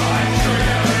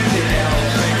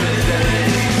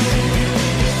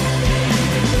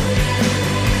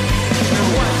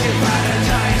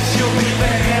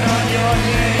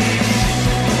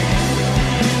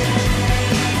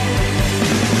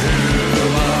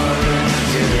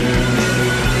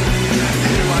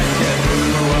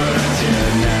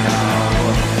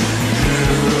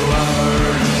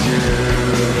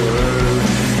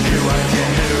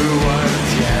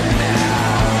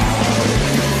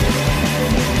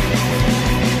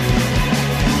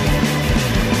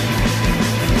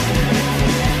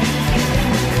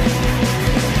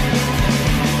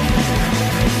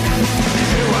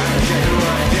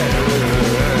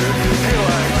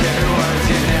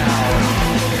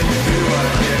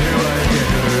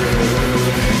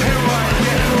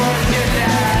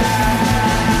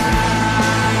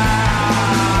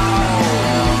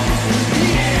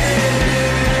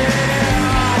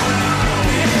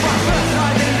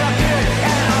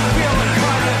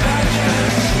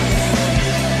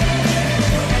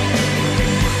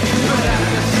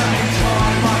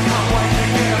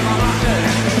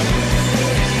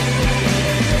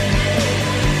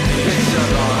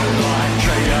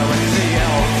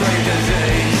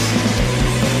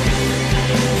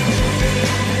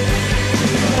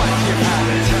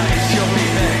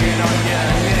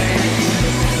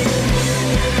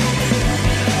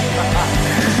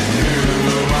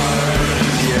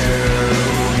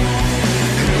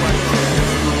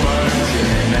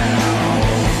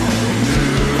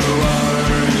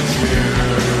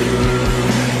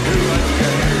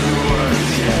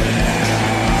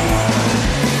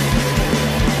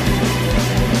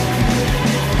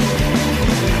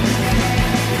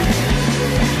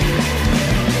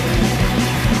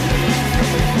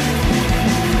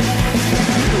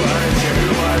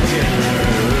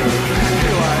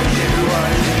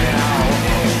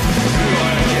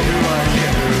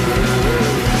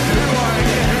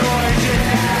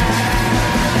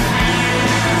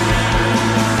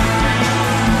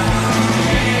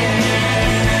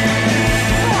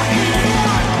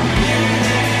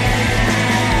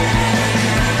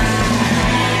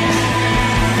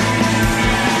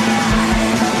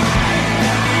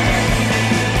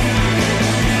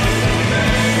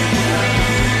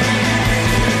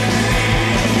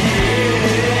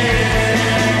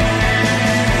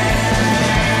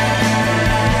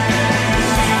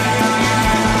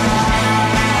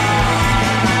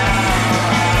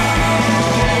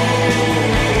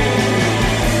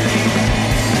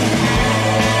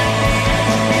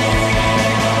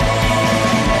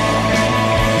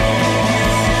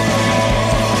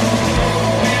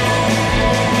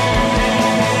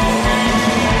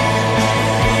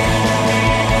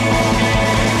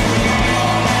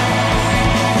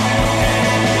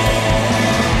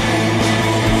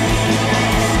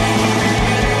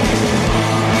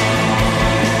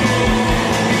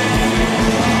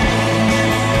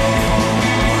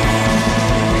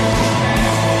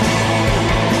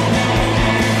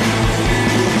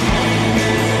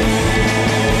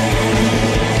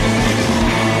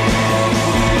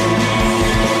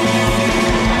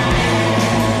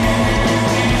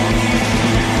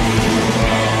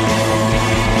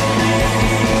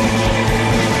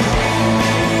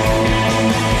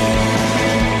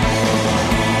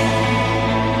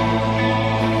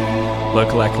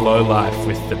Lookalike Lowlife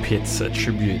with The Pits, a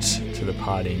tribute to the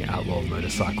partying outlaw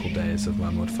motorcycle days of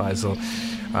Mahmood Fazal.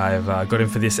 I've got him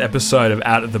for this episode of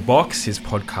Out of the Box. His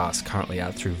podcast, currently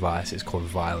out through Vice, is called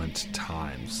Violent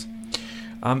Times.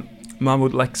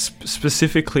 Mahmood, like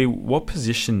specifically, what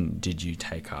position did you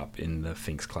take up in the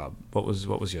Finks Club? What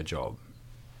was your job?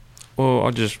 Well,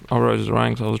 I rose the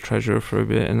ranks. I was treasurer for a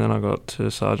bit, and then I got to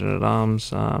sergeant at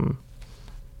arms.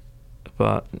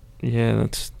 But yeah,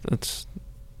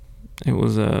 it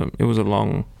was a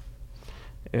long.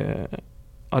 I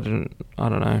don't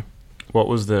know. What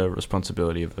was the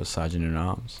responsibility of a sergeant at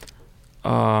arms?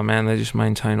 Oh man, they just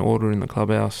maintain order in the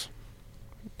clubhouse.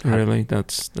 Really,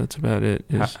 that's about it.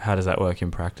 How does that work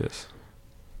in practice?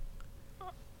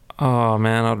 Oh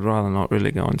man, I'd rather not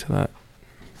really go into that.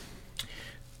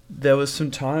 There was some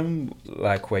time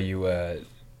like where you were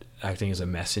acting as a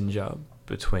messenger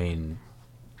between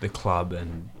the club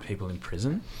and people in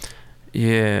prison.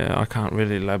 Yeah, I can't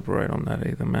really elaborate on that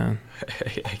either, man.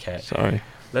 Okay. Sorry.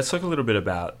 Let's talk a little bit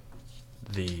about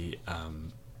the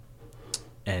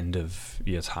end of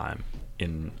your time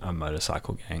in a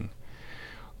motorcycle gang.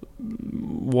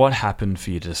 What happened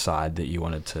for you to decide that you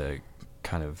wanted to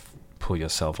kind of pull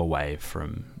yourself away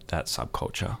from that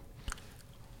subculture?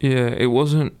 Yeah, it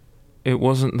wasn't the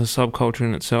subculture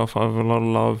in itself. I have a lot of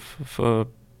love for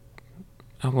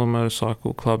Outlaw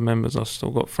Motorcycle Club members. I've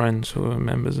still got friends who are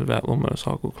members of Outlaw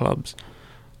Motorcycle Clubs.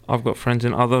 I've got friends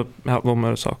in other Outlaw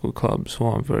Motorcycle Clubs who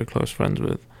I'm very close friends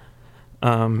with.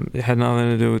 It had nothing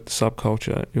to do with the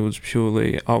subculture. It was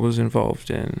purely, I was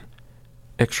involved in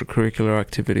extracurricular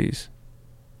activities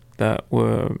that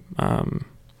were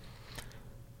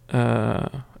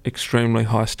extremely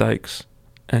high stakes,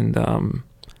 and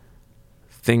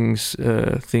things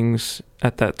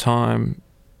at that time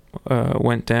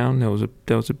went down. There was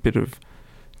a bit of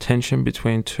tension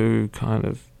between two kind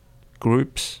of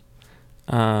groups.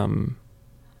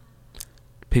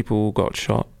 People got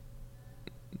shot.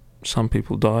 Some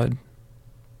people died.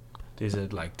 These are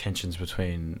like tensions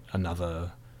between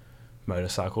another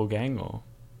motorcycle gang, or?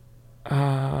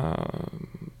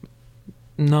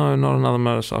 No, not another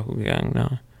motorcycle gang.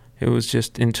 No, it was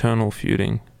just internal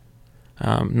feuding.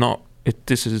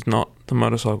 This is not the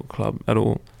motorcycle club at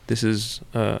all. This is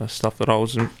stuff that I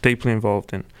was deeply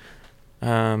involved in.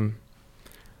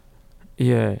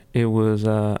 Yeah, it was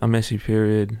a messy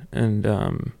period, and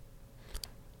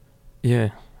I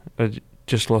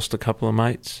just lost a couple of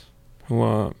mates who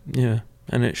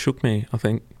and it shook me, I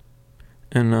think.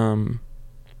 And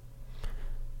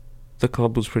the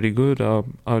club was pretty good.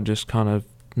 I just kind of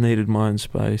needed my own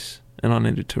space, and I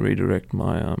needed to redirect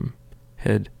my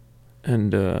head,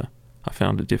 and I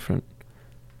found a different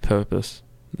purpose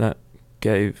that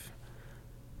gave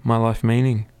my life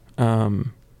meaning,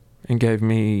 and gave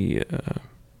me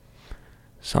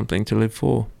something to live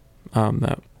for,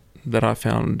 that I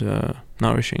found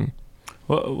nourishing.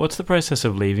 What's the process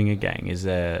of leaving a gang? Is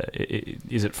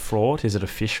it fraught? Is it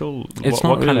official?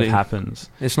 What kind of happens?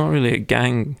 It's not really a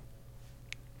gang,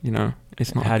 you know.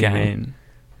 It's not. How a do gang. you mean?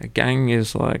 A gang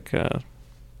is like a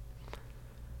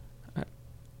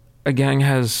gang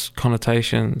has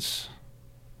connotations.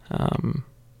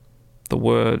 The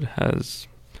word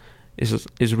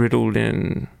is riddled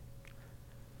in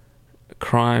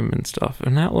crime and stuff.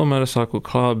 An outlaw motorcycle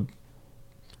club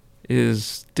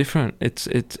is different. It's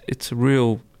a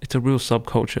real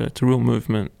subculture. It's a real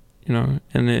movement, you know,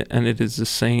 and it is a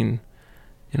scene,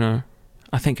 you know.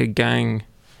 I think a gang.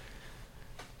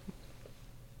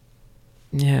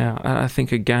 Yeah, I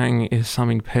think a gang is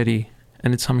something petty,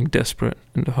 and it's something desperate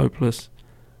and hopeless.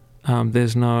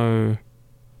 There's no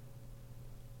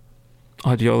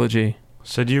ideology.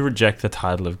 So do you reject the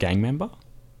title of gang member?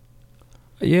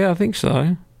 Yeah, I think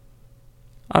so.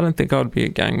 I don't think I'd be a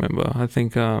gang member. I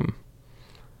think,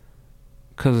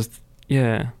 because,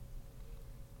 that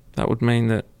would mean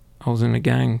that I was in a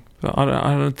gang. But I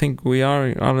don't think we are.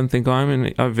 I don't think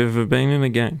I've ever been in a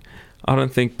gang. I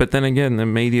don't think, but then again, the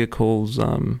media calls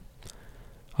a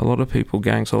lot of people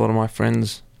gangs, a lot of my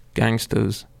friends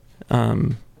gangsters,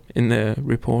 in their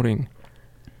reporting.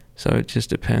 So it just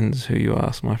depends who you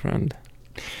ask, my friend.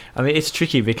 I mean, it's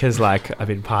tricky because, like, I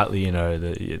mean, partly, you know,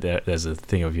 there's a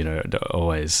thing of, you know,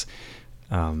 always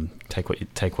take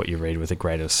what you read with a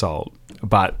grain of salt.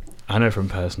 But I know from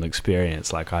personal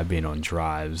experience, like, I've been on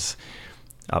drives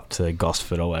up to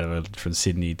Gosford or whatever, from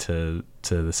Sydney to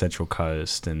the Central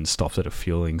Coast, and stopped at a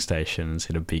fueling station and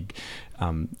seen a big,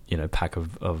 pack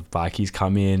of bikies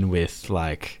come in with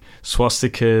like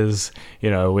swastikas,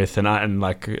 you know, and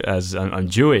like, as I'm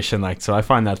Jewish, and like, so I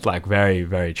find that like very,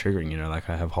 very triggering, you know, like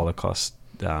I have Holocaust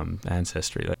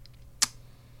ancestry. Like,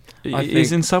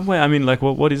 is in some way, I mean, like,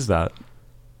 what is that?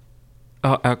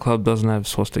 Our club doesn't have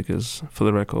swastikas, for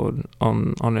the record,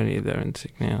 on any of their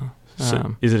insignia.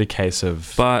 So is it a case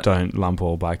of don't lump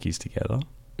all bikies together?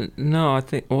 No, I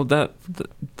think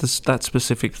that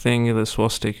specific thing of the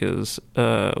swastikas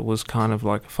was kind of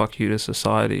like a fuck you to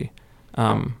society,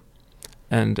 and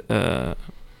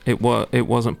it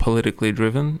wasn't politically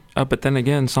driven. But then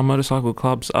again, some motorcycle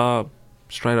clubs are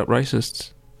straight up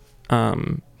racists,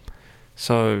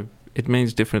 so it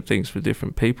means different things for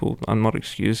different people. I'm not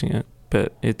excusing it,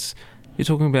 but you're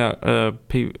talking about a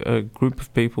group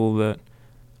of people that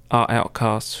are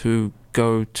outcasts who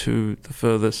go to the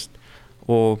furthest,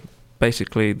 or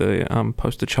basically the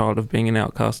poster child of being an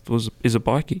outcast is a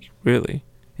bikie. Really,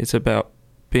 it's about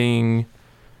being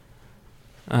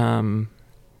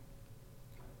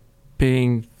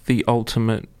the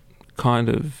ultimate kind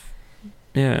of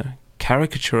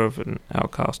caricature of an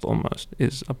outcast. Almost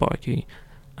is a bikie.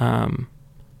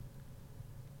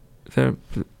 They're,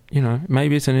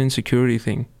 maybe it's an insecurity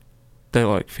thing. They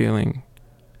like feeling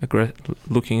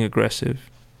looking aggressive,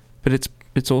 but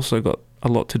it's also got a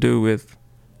lot to do with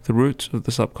the roots of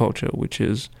the subculture, which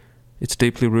is it's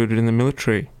deeply rooted in the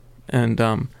military, and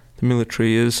the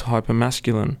military is hyper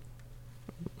masculine.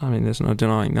 I mean, there's no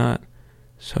denying that.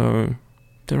 So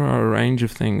there are a range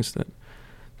of things that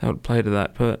would play to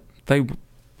that, but you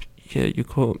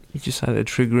just say they're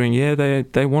triggering. Yeah,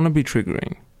 they want to be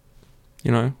triggering.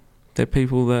 They're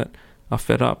people that are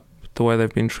fed up with the way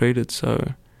they've been treated,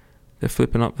 so they're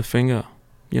flipping up the finger,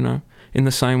 in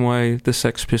the same way the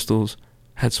Sex Pistols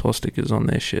had swastikas on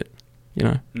their shit,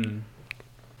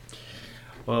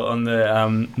 Well, on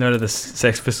the note of the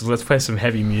Sex Pistols, let's play some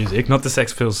heavy music. Not the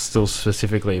Sex Pistols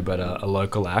specifically, but a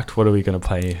local act. What are we going to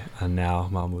play now,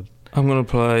 Mahmood? I'm going to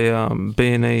play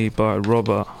B&E by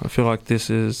Robber. I feel like this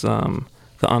is the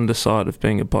underside of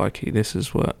being a bikie. This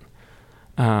is what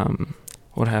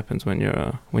happens when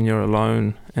you're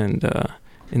alone and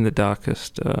in the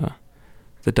darkest,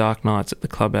 the dark nights at the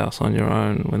clubhouse on your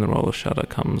own when the roller shutter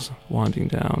comes winding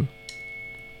down.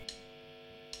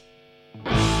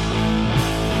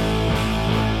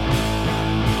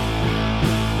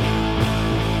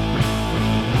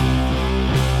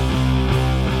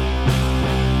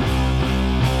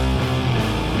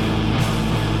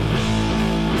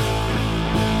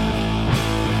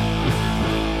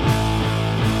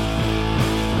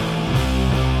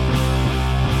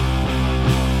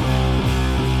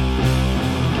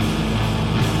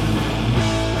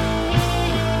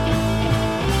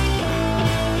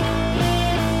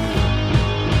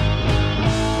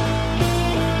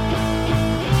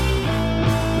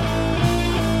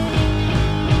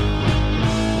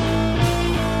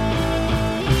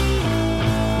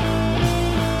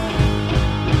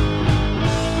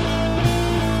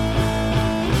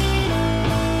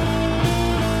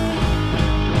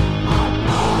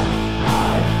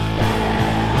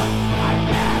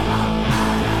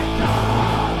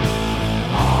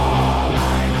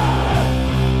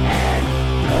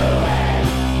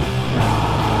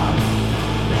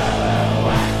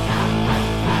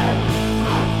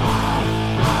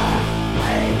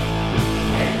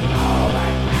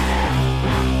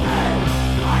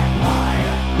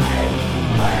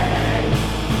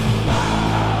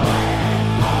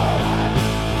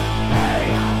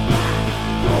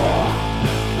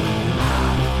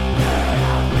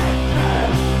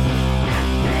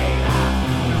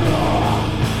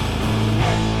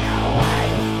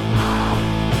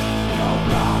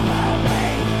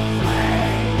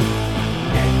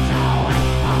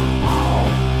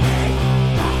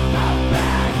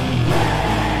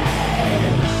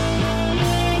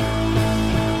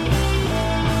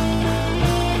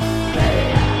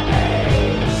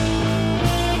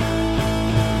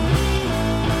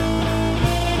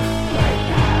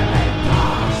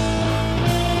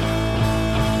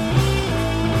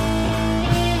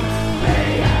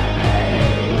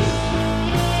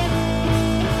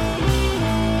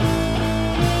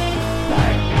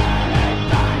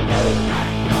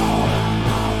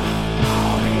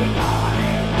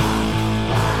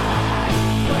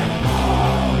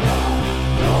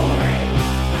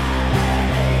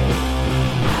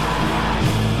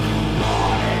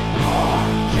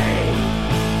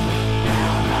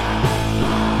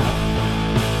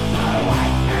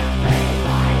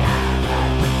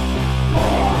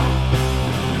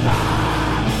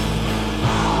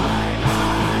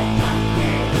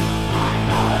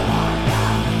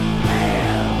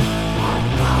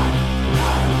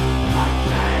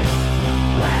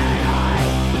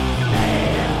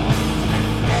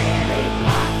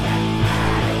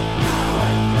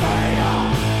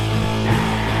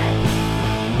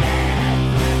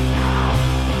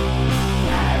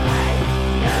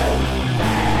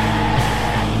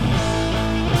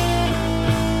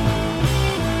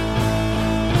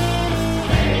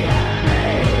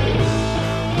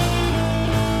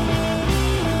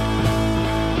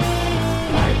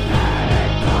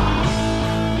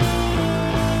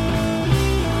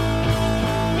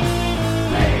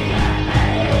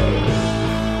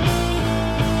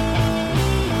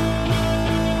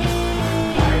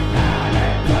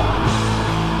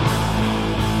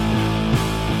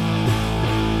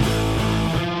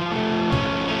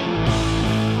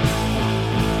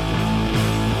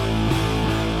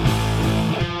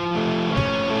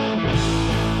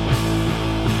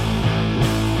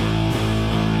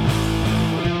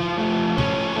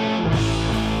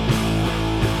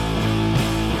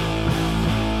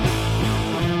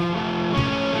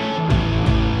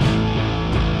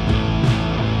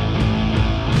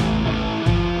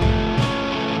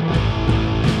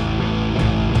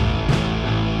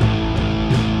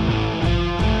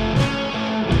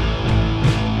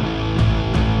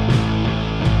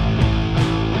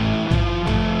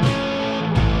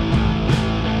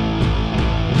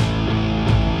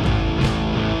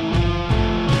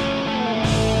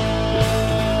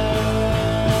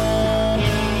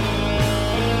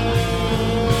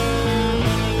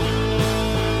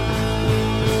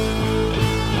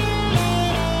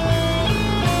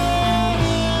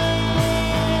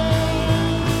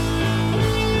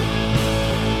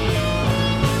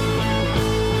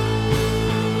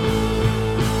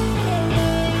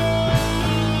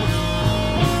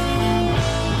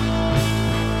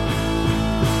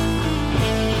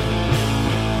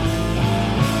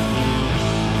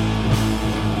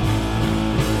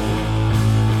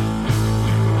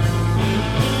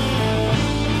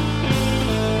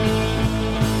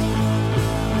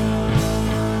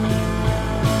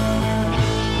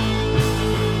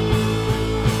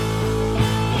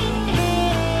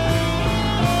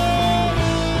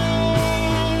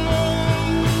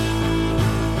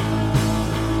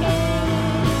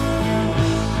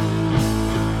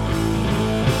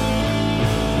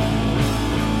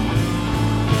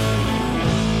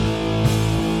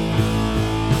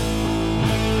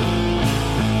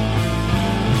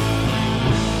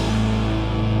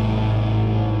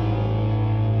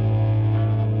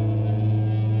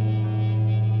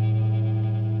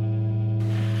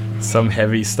 Some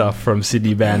heavy stuff from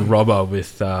Sydney band Robber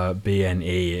with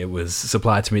BNE. It was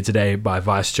supplied to me today by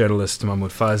Vice journalist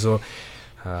Mahmood Fazal.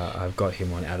 I've got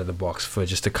him on Out of the Box for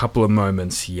just a couple of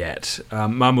moments yet.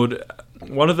 Mahmood,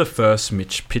 one of the first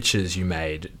pitches you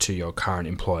made to your current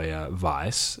employer,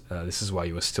 Vice, this is why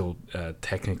you were still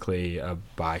technically a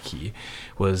bikie,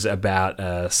 was about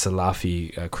a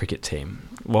Salafi cricket team.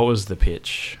 What was the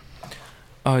pitch?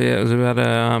 Oh yeah, it was about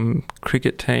a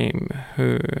cricket team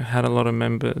who had a lot of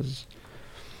members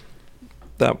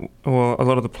a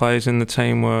lot of the players in the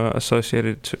team were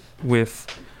associated with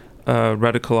a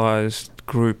radicalised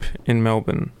group in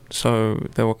Melbourne. So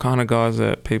they were kind of guys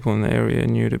that people in the area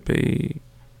knew to be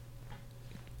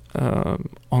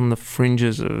on the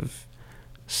fringes of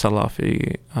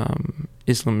Salafi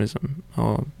Islamism,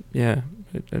 or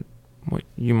what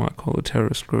you might call a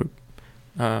terrorist group,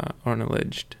 or an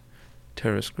alleged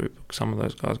terrorist group. Some of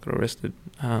those guys got arrested,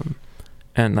 and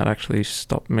that actually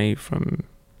stopped me from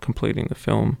completing the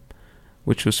film,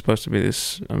 which was supposed to be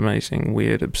this amazing,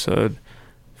 weird, absurd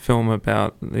film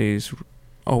about these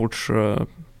ultra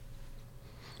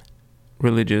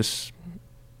religious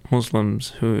Muslims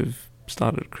who have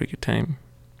started a cricket team.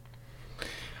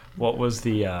 What was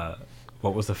the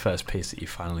first piece that you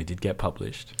finally did get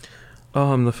published?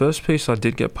 The first piece I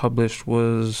did get published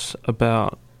was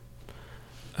about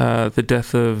the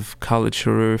death of Khalid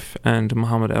Sharif and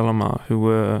Muhammad Elamar, who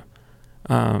were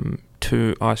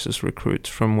two ISIS recruits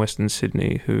from Western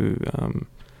Sydney who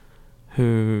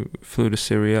flew to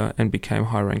Syria and became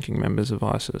high-ranking members of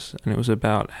ISIS. And it was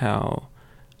about how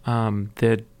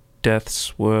their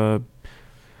deaths were...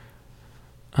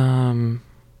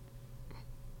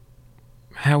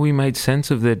 how we made sense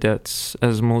of their deaths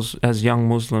as young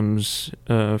Muslims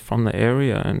from the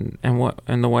area, and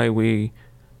the way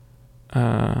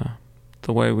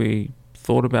we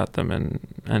thought about them,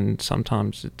 and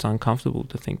sometimes it's uncomfortable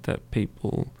to think that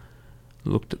people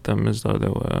looked at them as though they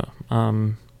were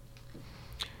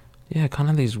kind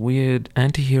of these weird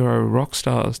anti-hero rock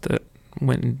stars that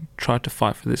went and tried to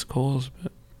fight for this cause,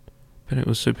 but it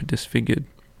was super disfigured.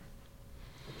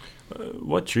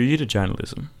 What drew you to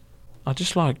journalism? I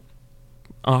just like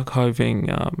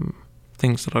archiving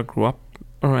things that I grew up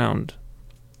around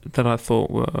that I thought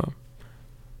were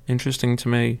interesting to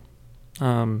me,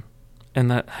 and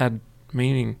that had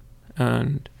meaning,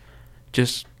 and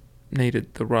just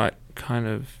needed the right kind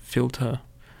of filter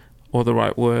or the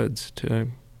right words to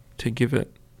give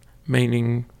it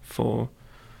meaning for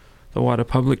the wider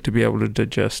public to be able to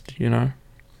digest, you know.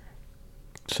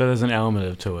 So there's an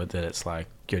element to it that it's like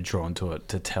you're drawn to it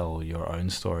to tell your own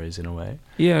stories in a way.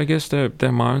 Yeah, I guess they're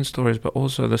my own stories, but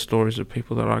also the stories of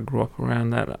people that I grew up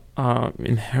around that are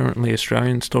inherently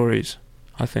Australian stories,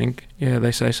 I think. Yeah,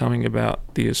 they say something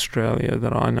about the Australia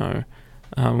that I know,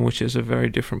 which is a very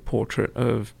different portrait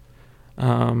of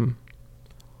the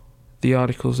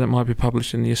articles that might be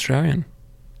published in the Australian.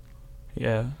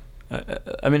 Yeah.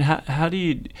 I mean, how do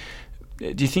you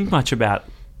think much about,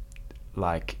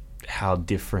 like, how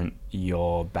different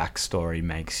your backstory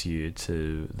makes you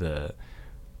to the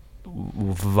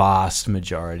vast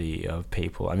majority of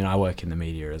people? I mean, I work in the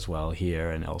media as well,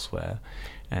 here and elsewhere,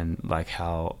 and like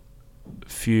how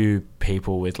few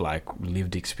people with like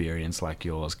lived experience like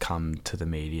yours come to the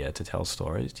media to tell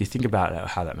stories. Do you think about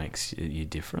how that makes you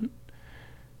different?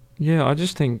 Yeah, I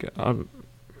just think I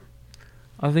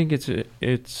think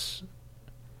it's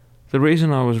the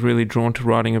reason I was really drawn to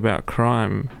writing about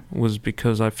crime was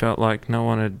because I felt like no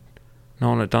one had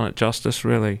done it justice,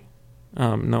 really.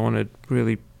 No one had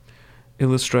really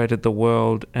illustrated the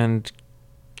world and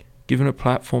given a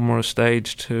platform or a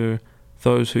stage to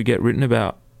those who get written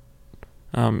about.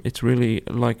 It's really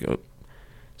like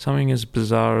something as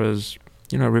bizarre as,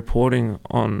 you know, reporting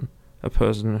on a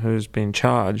person who's been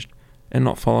charged and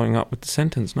not following up with the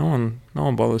sentence. No one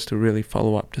bothers to really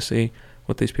follow up to see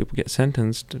what these people get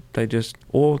sentenced. They just,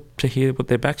 or to hear what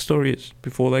their backstory is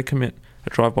before they commit a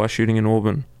drive-by shooting in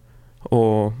Auburn,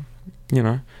 or, you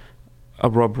know, a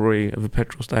robbery of a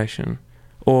petrol station,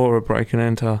 or a break and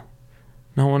enter.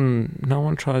 No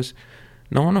one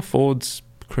affords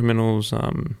criminals.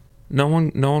 No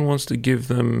one wants to give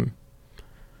them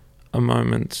a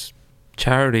moment's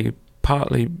charity,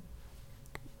 partly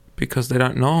because they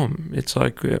don't know him. It's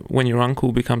like when your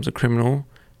uncle becomes a criminal,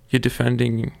 you're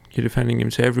defending him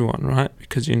to everyone, right?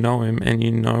 Because you know him and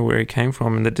you know where he came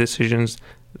from and the decisions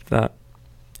that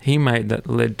he made that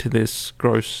led to this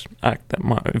gross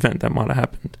event that might have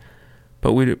happened.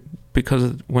 But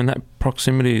because when that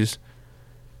proximity is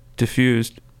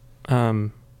diffused,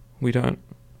 we don't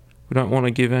want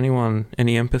to give anyone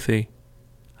any empathy,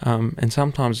 and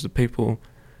sometimes the people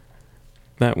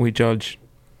that we judge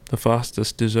the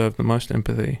fastest deserve the most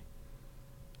empathy.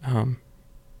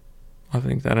 I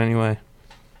think that anyway.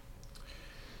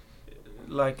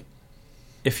 Like,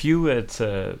 if you were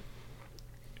to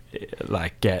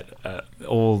get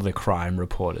all the crime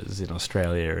reporters in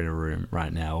Australia in a room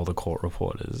right now, all the court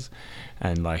reporters,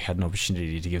 and had an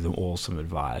opportunity to give them all some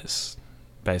advice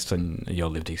based on your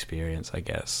lived experience, I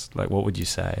guess, what would you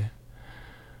say?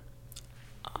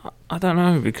 I don't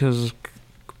know, because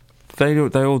they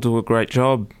all do a great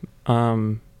job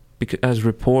as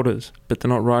reporters, but they're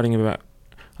not writing about.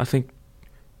 I think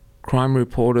crime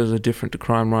reporters are different to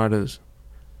crime writers.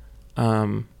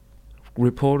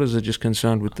 Reporters are just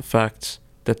concerned with the facts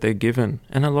that they're given,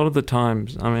 and a lot of the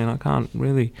times, I can't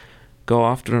really go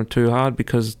after them too hard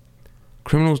because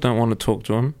criminals don't want to talk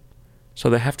to them, so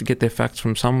they have to get their facts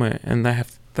from somewhere, and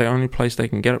the only place they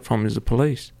can get it from is the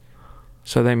police.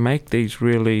 So they make these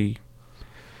really,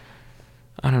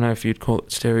 I don't know if you'd call it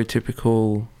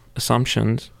stereotypical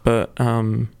assumptions, but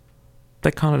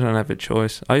they kind of don't have a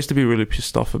choice. I used to be really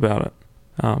pissed off about it,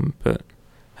 but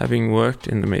having worked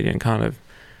in the media and kind of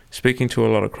speaking to a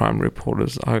lot of crime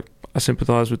reporters, I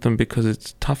sympathise with them because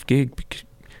it's a tough gig. Because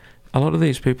a lot of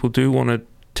these people do want to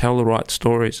tell the right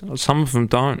stories. Some of them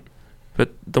don't,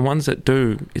 but the ones that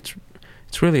do, it's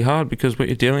really hard because what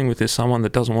you're dealing with is someone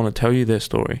that doesn't want to tell you their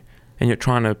story, and you're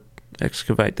trying to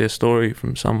excavate their story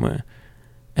from somewhere,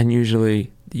 and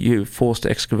usually you're forced to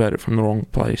excavate it from the wrong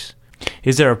place.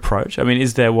 Is there approach?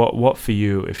 Is there what for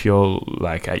you, if you're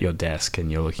at your desk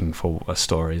and you're looking for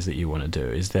stories that you want to do,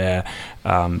 is there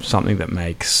something that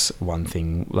makes one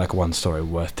thing, one story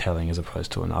worth telling as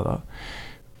opposed to another?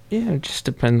 Yeah, it just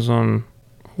depends on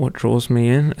what draws me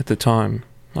in at the time.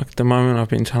 At the moment, I've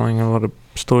been telling a lot of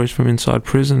stories from inside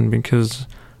prison because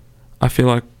I feel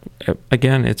like,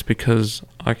 again, it's because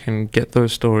I can get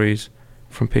those stories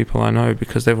from people I know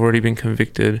because they've already been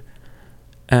convicted,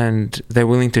 and they're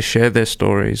willing to share their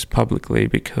stories publicly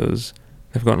because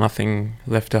they've got nothing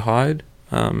left to hide.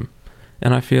 And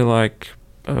I feel like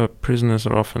prisoners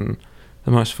are often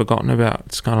the most forgotten about.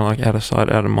 It's kind of like out of sight,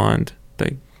 out of mind.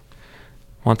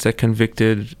 Once they're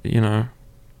convicted,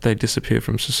 they disappear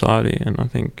from society. And I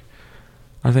think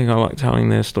I like telling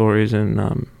their stories,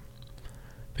 and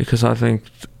because I think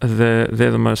they're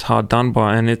the most hard done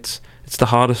by, and it's the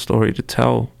hardest story to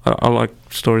tell. I like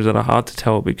stories that are hard to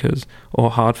tell or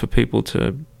hard for people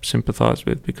to sympathise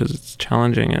with because it's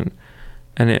challenging,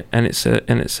 and it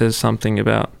says something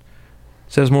about,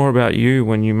 says more about you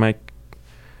when you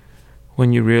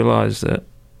realise that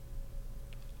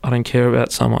I don't care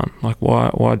about someone.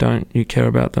 Why don't you care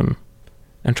about them?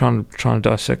 And trying to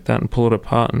dissect that and pull it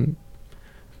apart and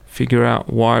figure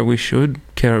out why we should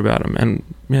care about them. And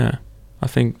yeah, I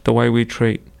think the way we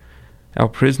treat our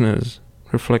prisoners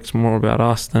reflects more about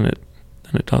us than it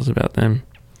does about them.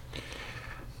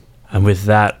 And with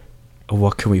that,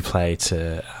 what can we play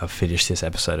to finish this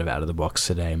episode of Out of the Box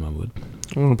today, Mahmood?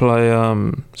 I'm going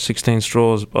to play 16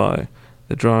 Straws by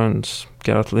The Drones.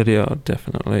 Gareth Lydia,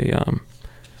 definitely a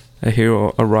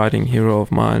writing hero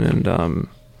of mine, and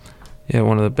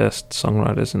one of the best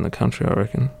songwriters in the country, I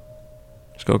reckon.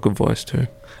 He's got a good voice too.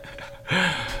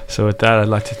 So with that, I'd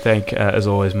like to thank, as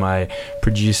always, my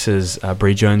producers,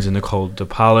 Bree Jones and Nicole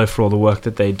Palo, for all the work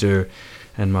that they do.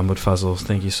 And Mahmood Fazal,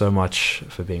 thank you so much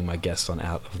for being my guest on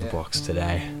Out of the Box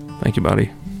today. Thank you,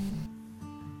 buddy.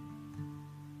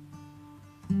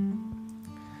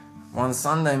 One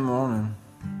Sunday morning,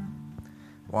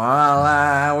 while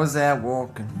I was out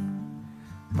walking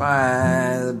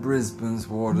by the Brisbane's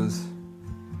waters,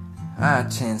 I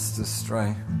chanced to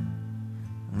stray.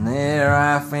 And there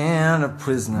I found a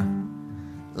prisoner,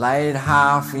 laid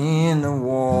half in the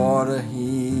water.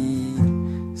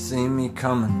 He'd seen me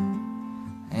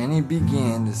coming, and he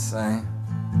began to say,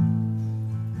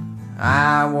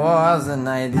 I was a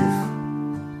native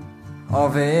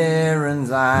of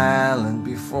Erin's Island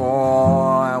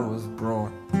before I was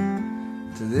brought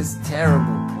to this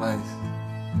terrible place.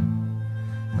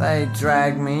 They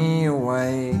dragged me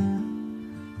away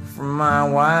from my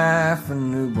wife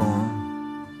and newborn,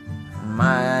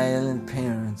 my ailing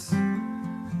parents.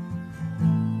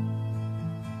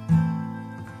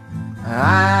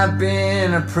 I've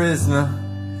been a prisoner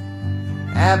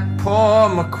at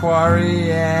Port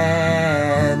Macquarie,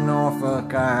 at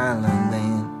Norfolk Island,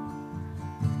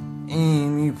 and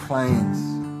Emu Plains,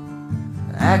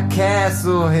 at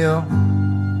Castle Hill,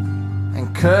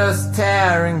 and Curse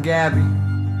Tower and Gabby.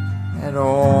 At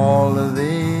all of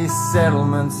these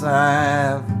settlements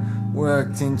I've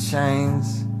worked in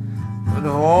chains. But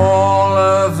of all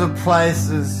of the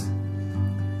places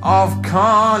of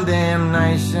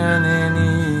condemnation in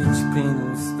each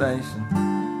penal station,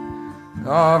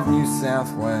 of New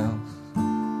South Wales.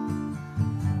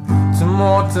 To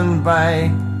Moreton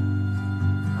Bay,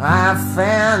 I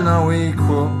found no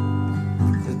equal.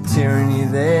 The tyranny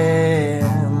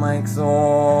there makes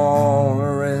all the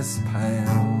rest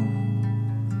pale.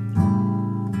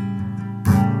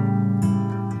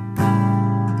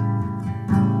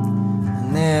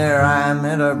 And there I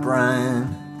met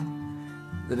O'Brien,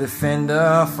 the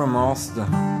defender from Ulster.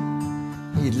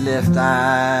 He'd left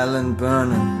Ireland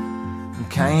burning and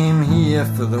came here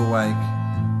for the wake.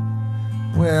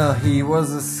 Well, he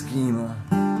was a schemer,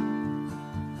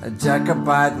 a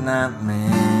Jacobite nightmare.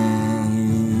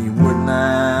 He would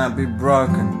not be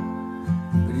broken,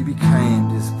 but he became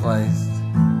displaced.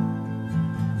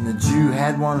 And the Jew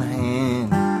had one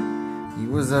hand, he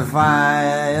was a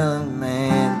violent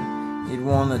man. He'd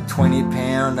worn the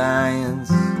 20-pound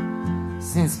irons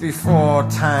since before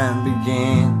time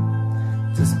began.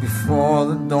 Just before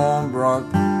the dawn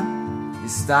broke,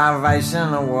 his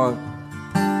starvation awoke.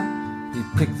 He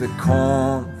picked the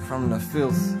corn from the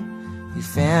filth he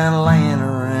found laying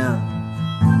around.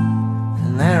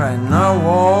 And there ain't no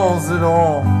walls at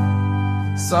all,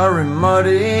 so remote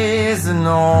is the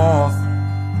north.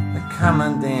 The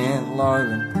Commandant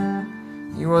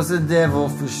Logan, he was a devil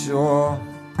for sure.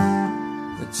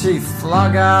 The chief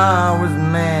flogger was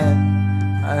mad,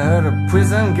 I heard a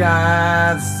prison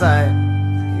guard say.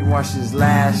 He washed his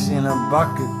lash in a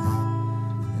bucket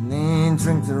and then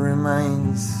drink the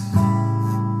remains.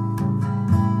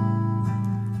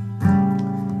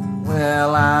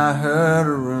 Well, I heard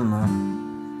a rumor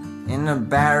in the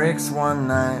barracks one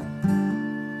night.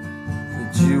 The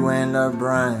Jew and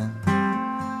O'Brien,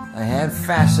 they had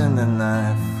fashioned a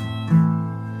knife.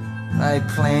 They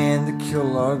planned to kill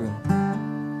Logan,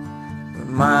 but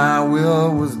my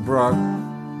will was broke.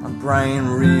 My brain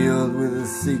reeled with a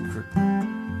secret,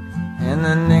 and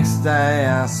the next day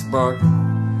I spoke.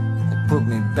 They put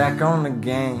me back on the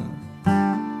game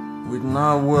with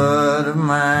no word of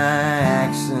my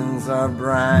actions.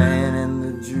 O'Brien and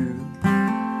the Jew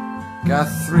got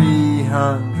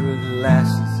 300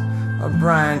 lashes.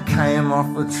 O'Brien came off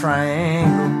a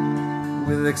triangle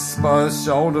with exposed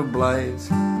shoulder blades.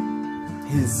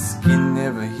 His skin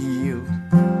never healed.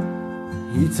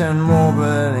 He turned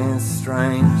morbid and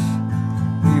strange.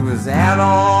 He was out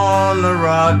on the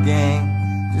road, gang,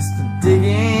 just to dig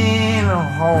in a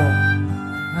hole.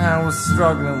 I was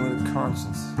struggling with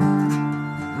conscience.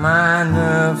 My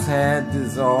nerves had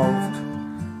dissolved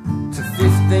to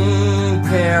 15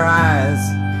 pair eyes.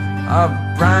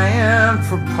 O'Brien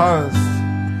proposed,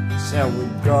 shall we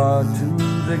go to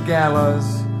the gallows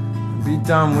and be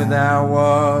done with our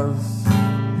wars?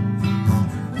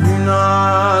 You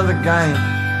know the game,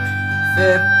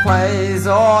 fair play's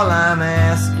all I'm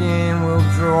asking. We'll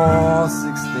draw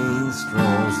 16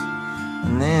 straws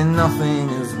and then nothing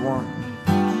is won.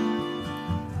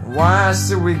 Why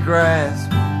should we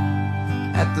grasp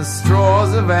at the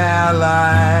straws of our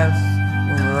lives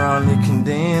when we're only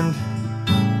condemned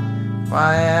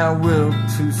by our will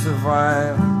to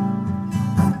survive?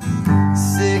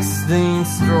 16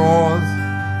 straws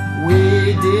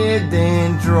we did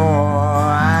then draw.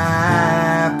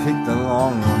 I picked the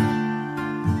long one,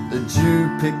 the Jew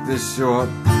picked the short.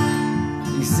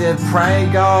 He said, pray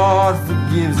God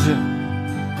forgives you,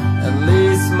 at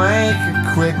least make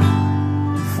it quick.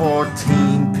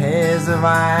 14 pairs of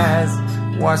eyes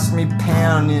watched me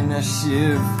pounding a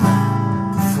shiv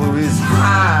through his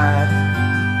heart.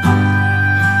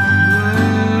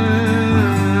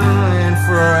 And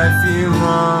for a few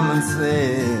moments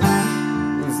there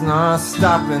was no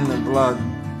stopping the blood.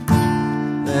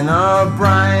 Then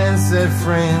O'Brien said,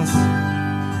 friends,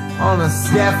 on the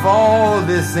scaffold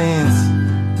this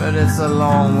ends, but it's a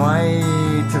long way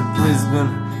to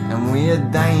Brisbane and we are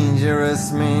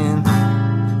dangerous men.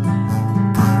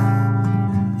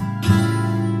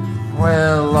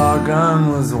 Well, Logan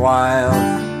was wild,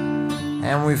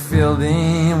 and we filled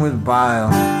him with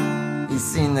bile. He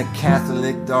seen the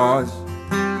Catholic dodge,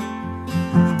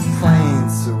 plain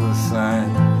suicide.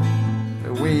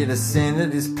 But we had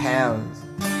ascended his powers,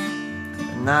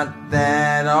 and not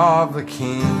that of the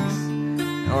kings,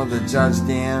 or the judge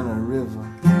down a river.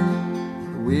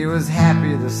 But we was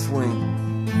happy to swing.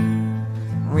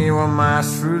 We were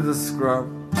marched through the scrub,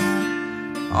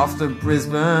 off to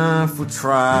Brisbane for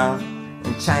trial,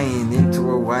 and chained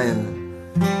into a whaler.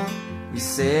 We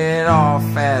set off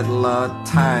at low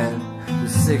tide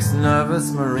with 6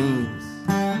 nervous Marines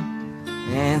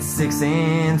and 6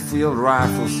 Enfield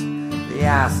rifles, the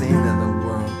arse end of the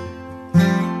world,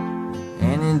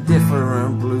 an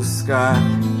indifferent blue sky.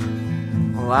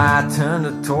 Well, I turned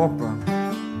a torpor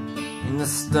in the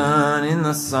stern in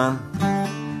the sun,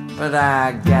 but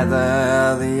I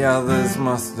gather the others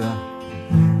must have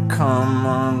come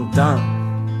undone.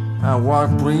 I walk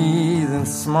breathing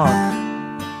smoke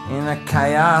in a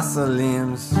chaos of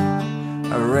limbs,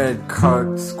 a red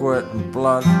coat squirting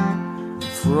blood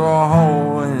through a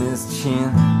hole in his chin,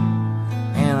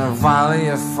 and a volley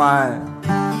of fire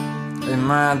in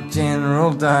my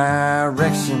general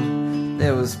direction.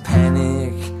 There was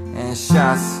panic and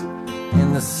shots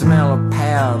and the smell of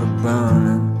powder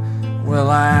burning. Well,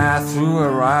 I threw a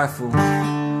rifle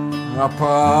up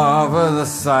over the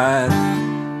side.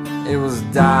 It was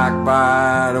dark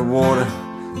by the water,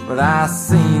 but I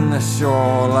seen the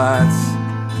shore lights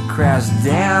crash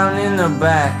down in the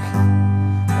back,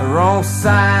 the wrong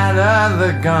side of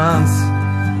the guns,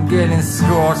 getting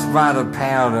scorched by the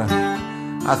powder.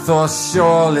 I thought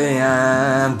surely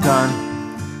I'm done.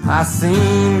 I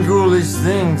seen ghoulish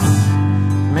things,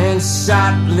 men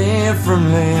shot limb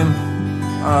from limb.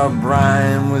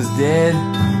 O'Brien was dead,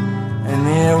 and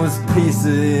there was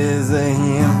pieces of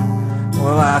him.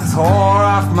 Well, I tore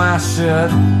off my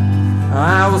shirt,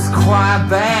 I was quite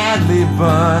badly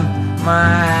burned. My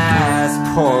eyes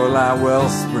poured like well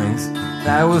springs,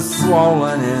 they were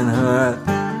swollen and hurt.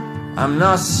 I'm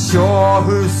not sure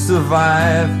who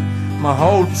survived, my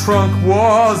whole trunk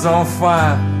was on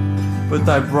fire, but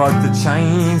they broke the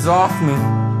chains off me,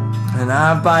 and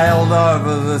I bailed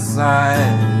over the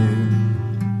side.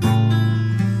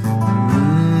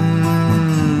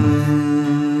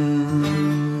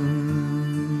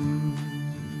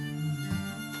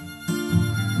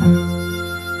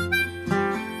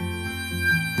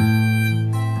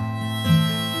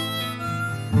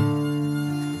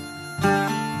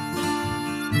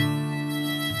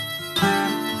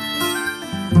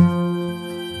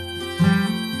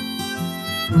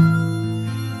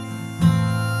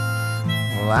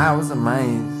 I was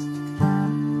amazed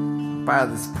by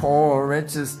this poor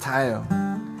wretch's tale.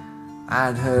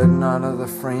 I'd heard none of the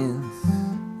friends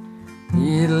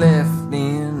he left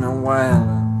in a while.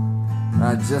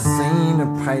 I'd just seen a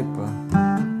paper,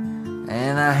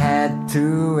 and I had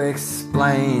to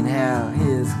explain how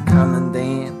his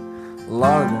commandant,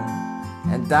 Logan,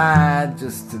 had died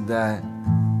just today.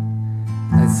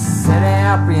 They set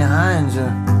out behind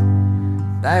you,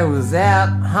 they was out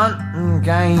hunting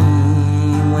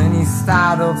game when he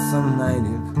startled some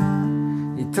native.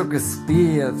 He took a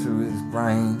spear through his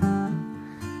brain.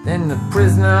 Then the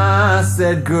prisoner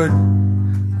said, "Good,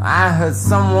 I heard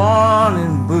someone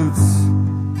in boots."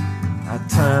 I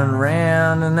turned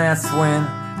round and that's when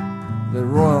the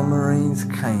Royal Marines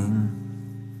came.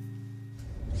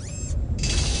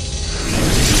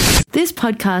 This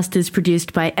podcast is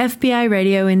produced by FBI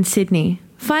Radio in Sydney.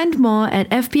 Find more at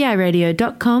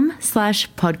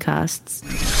fbiradio.com/podcasts.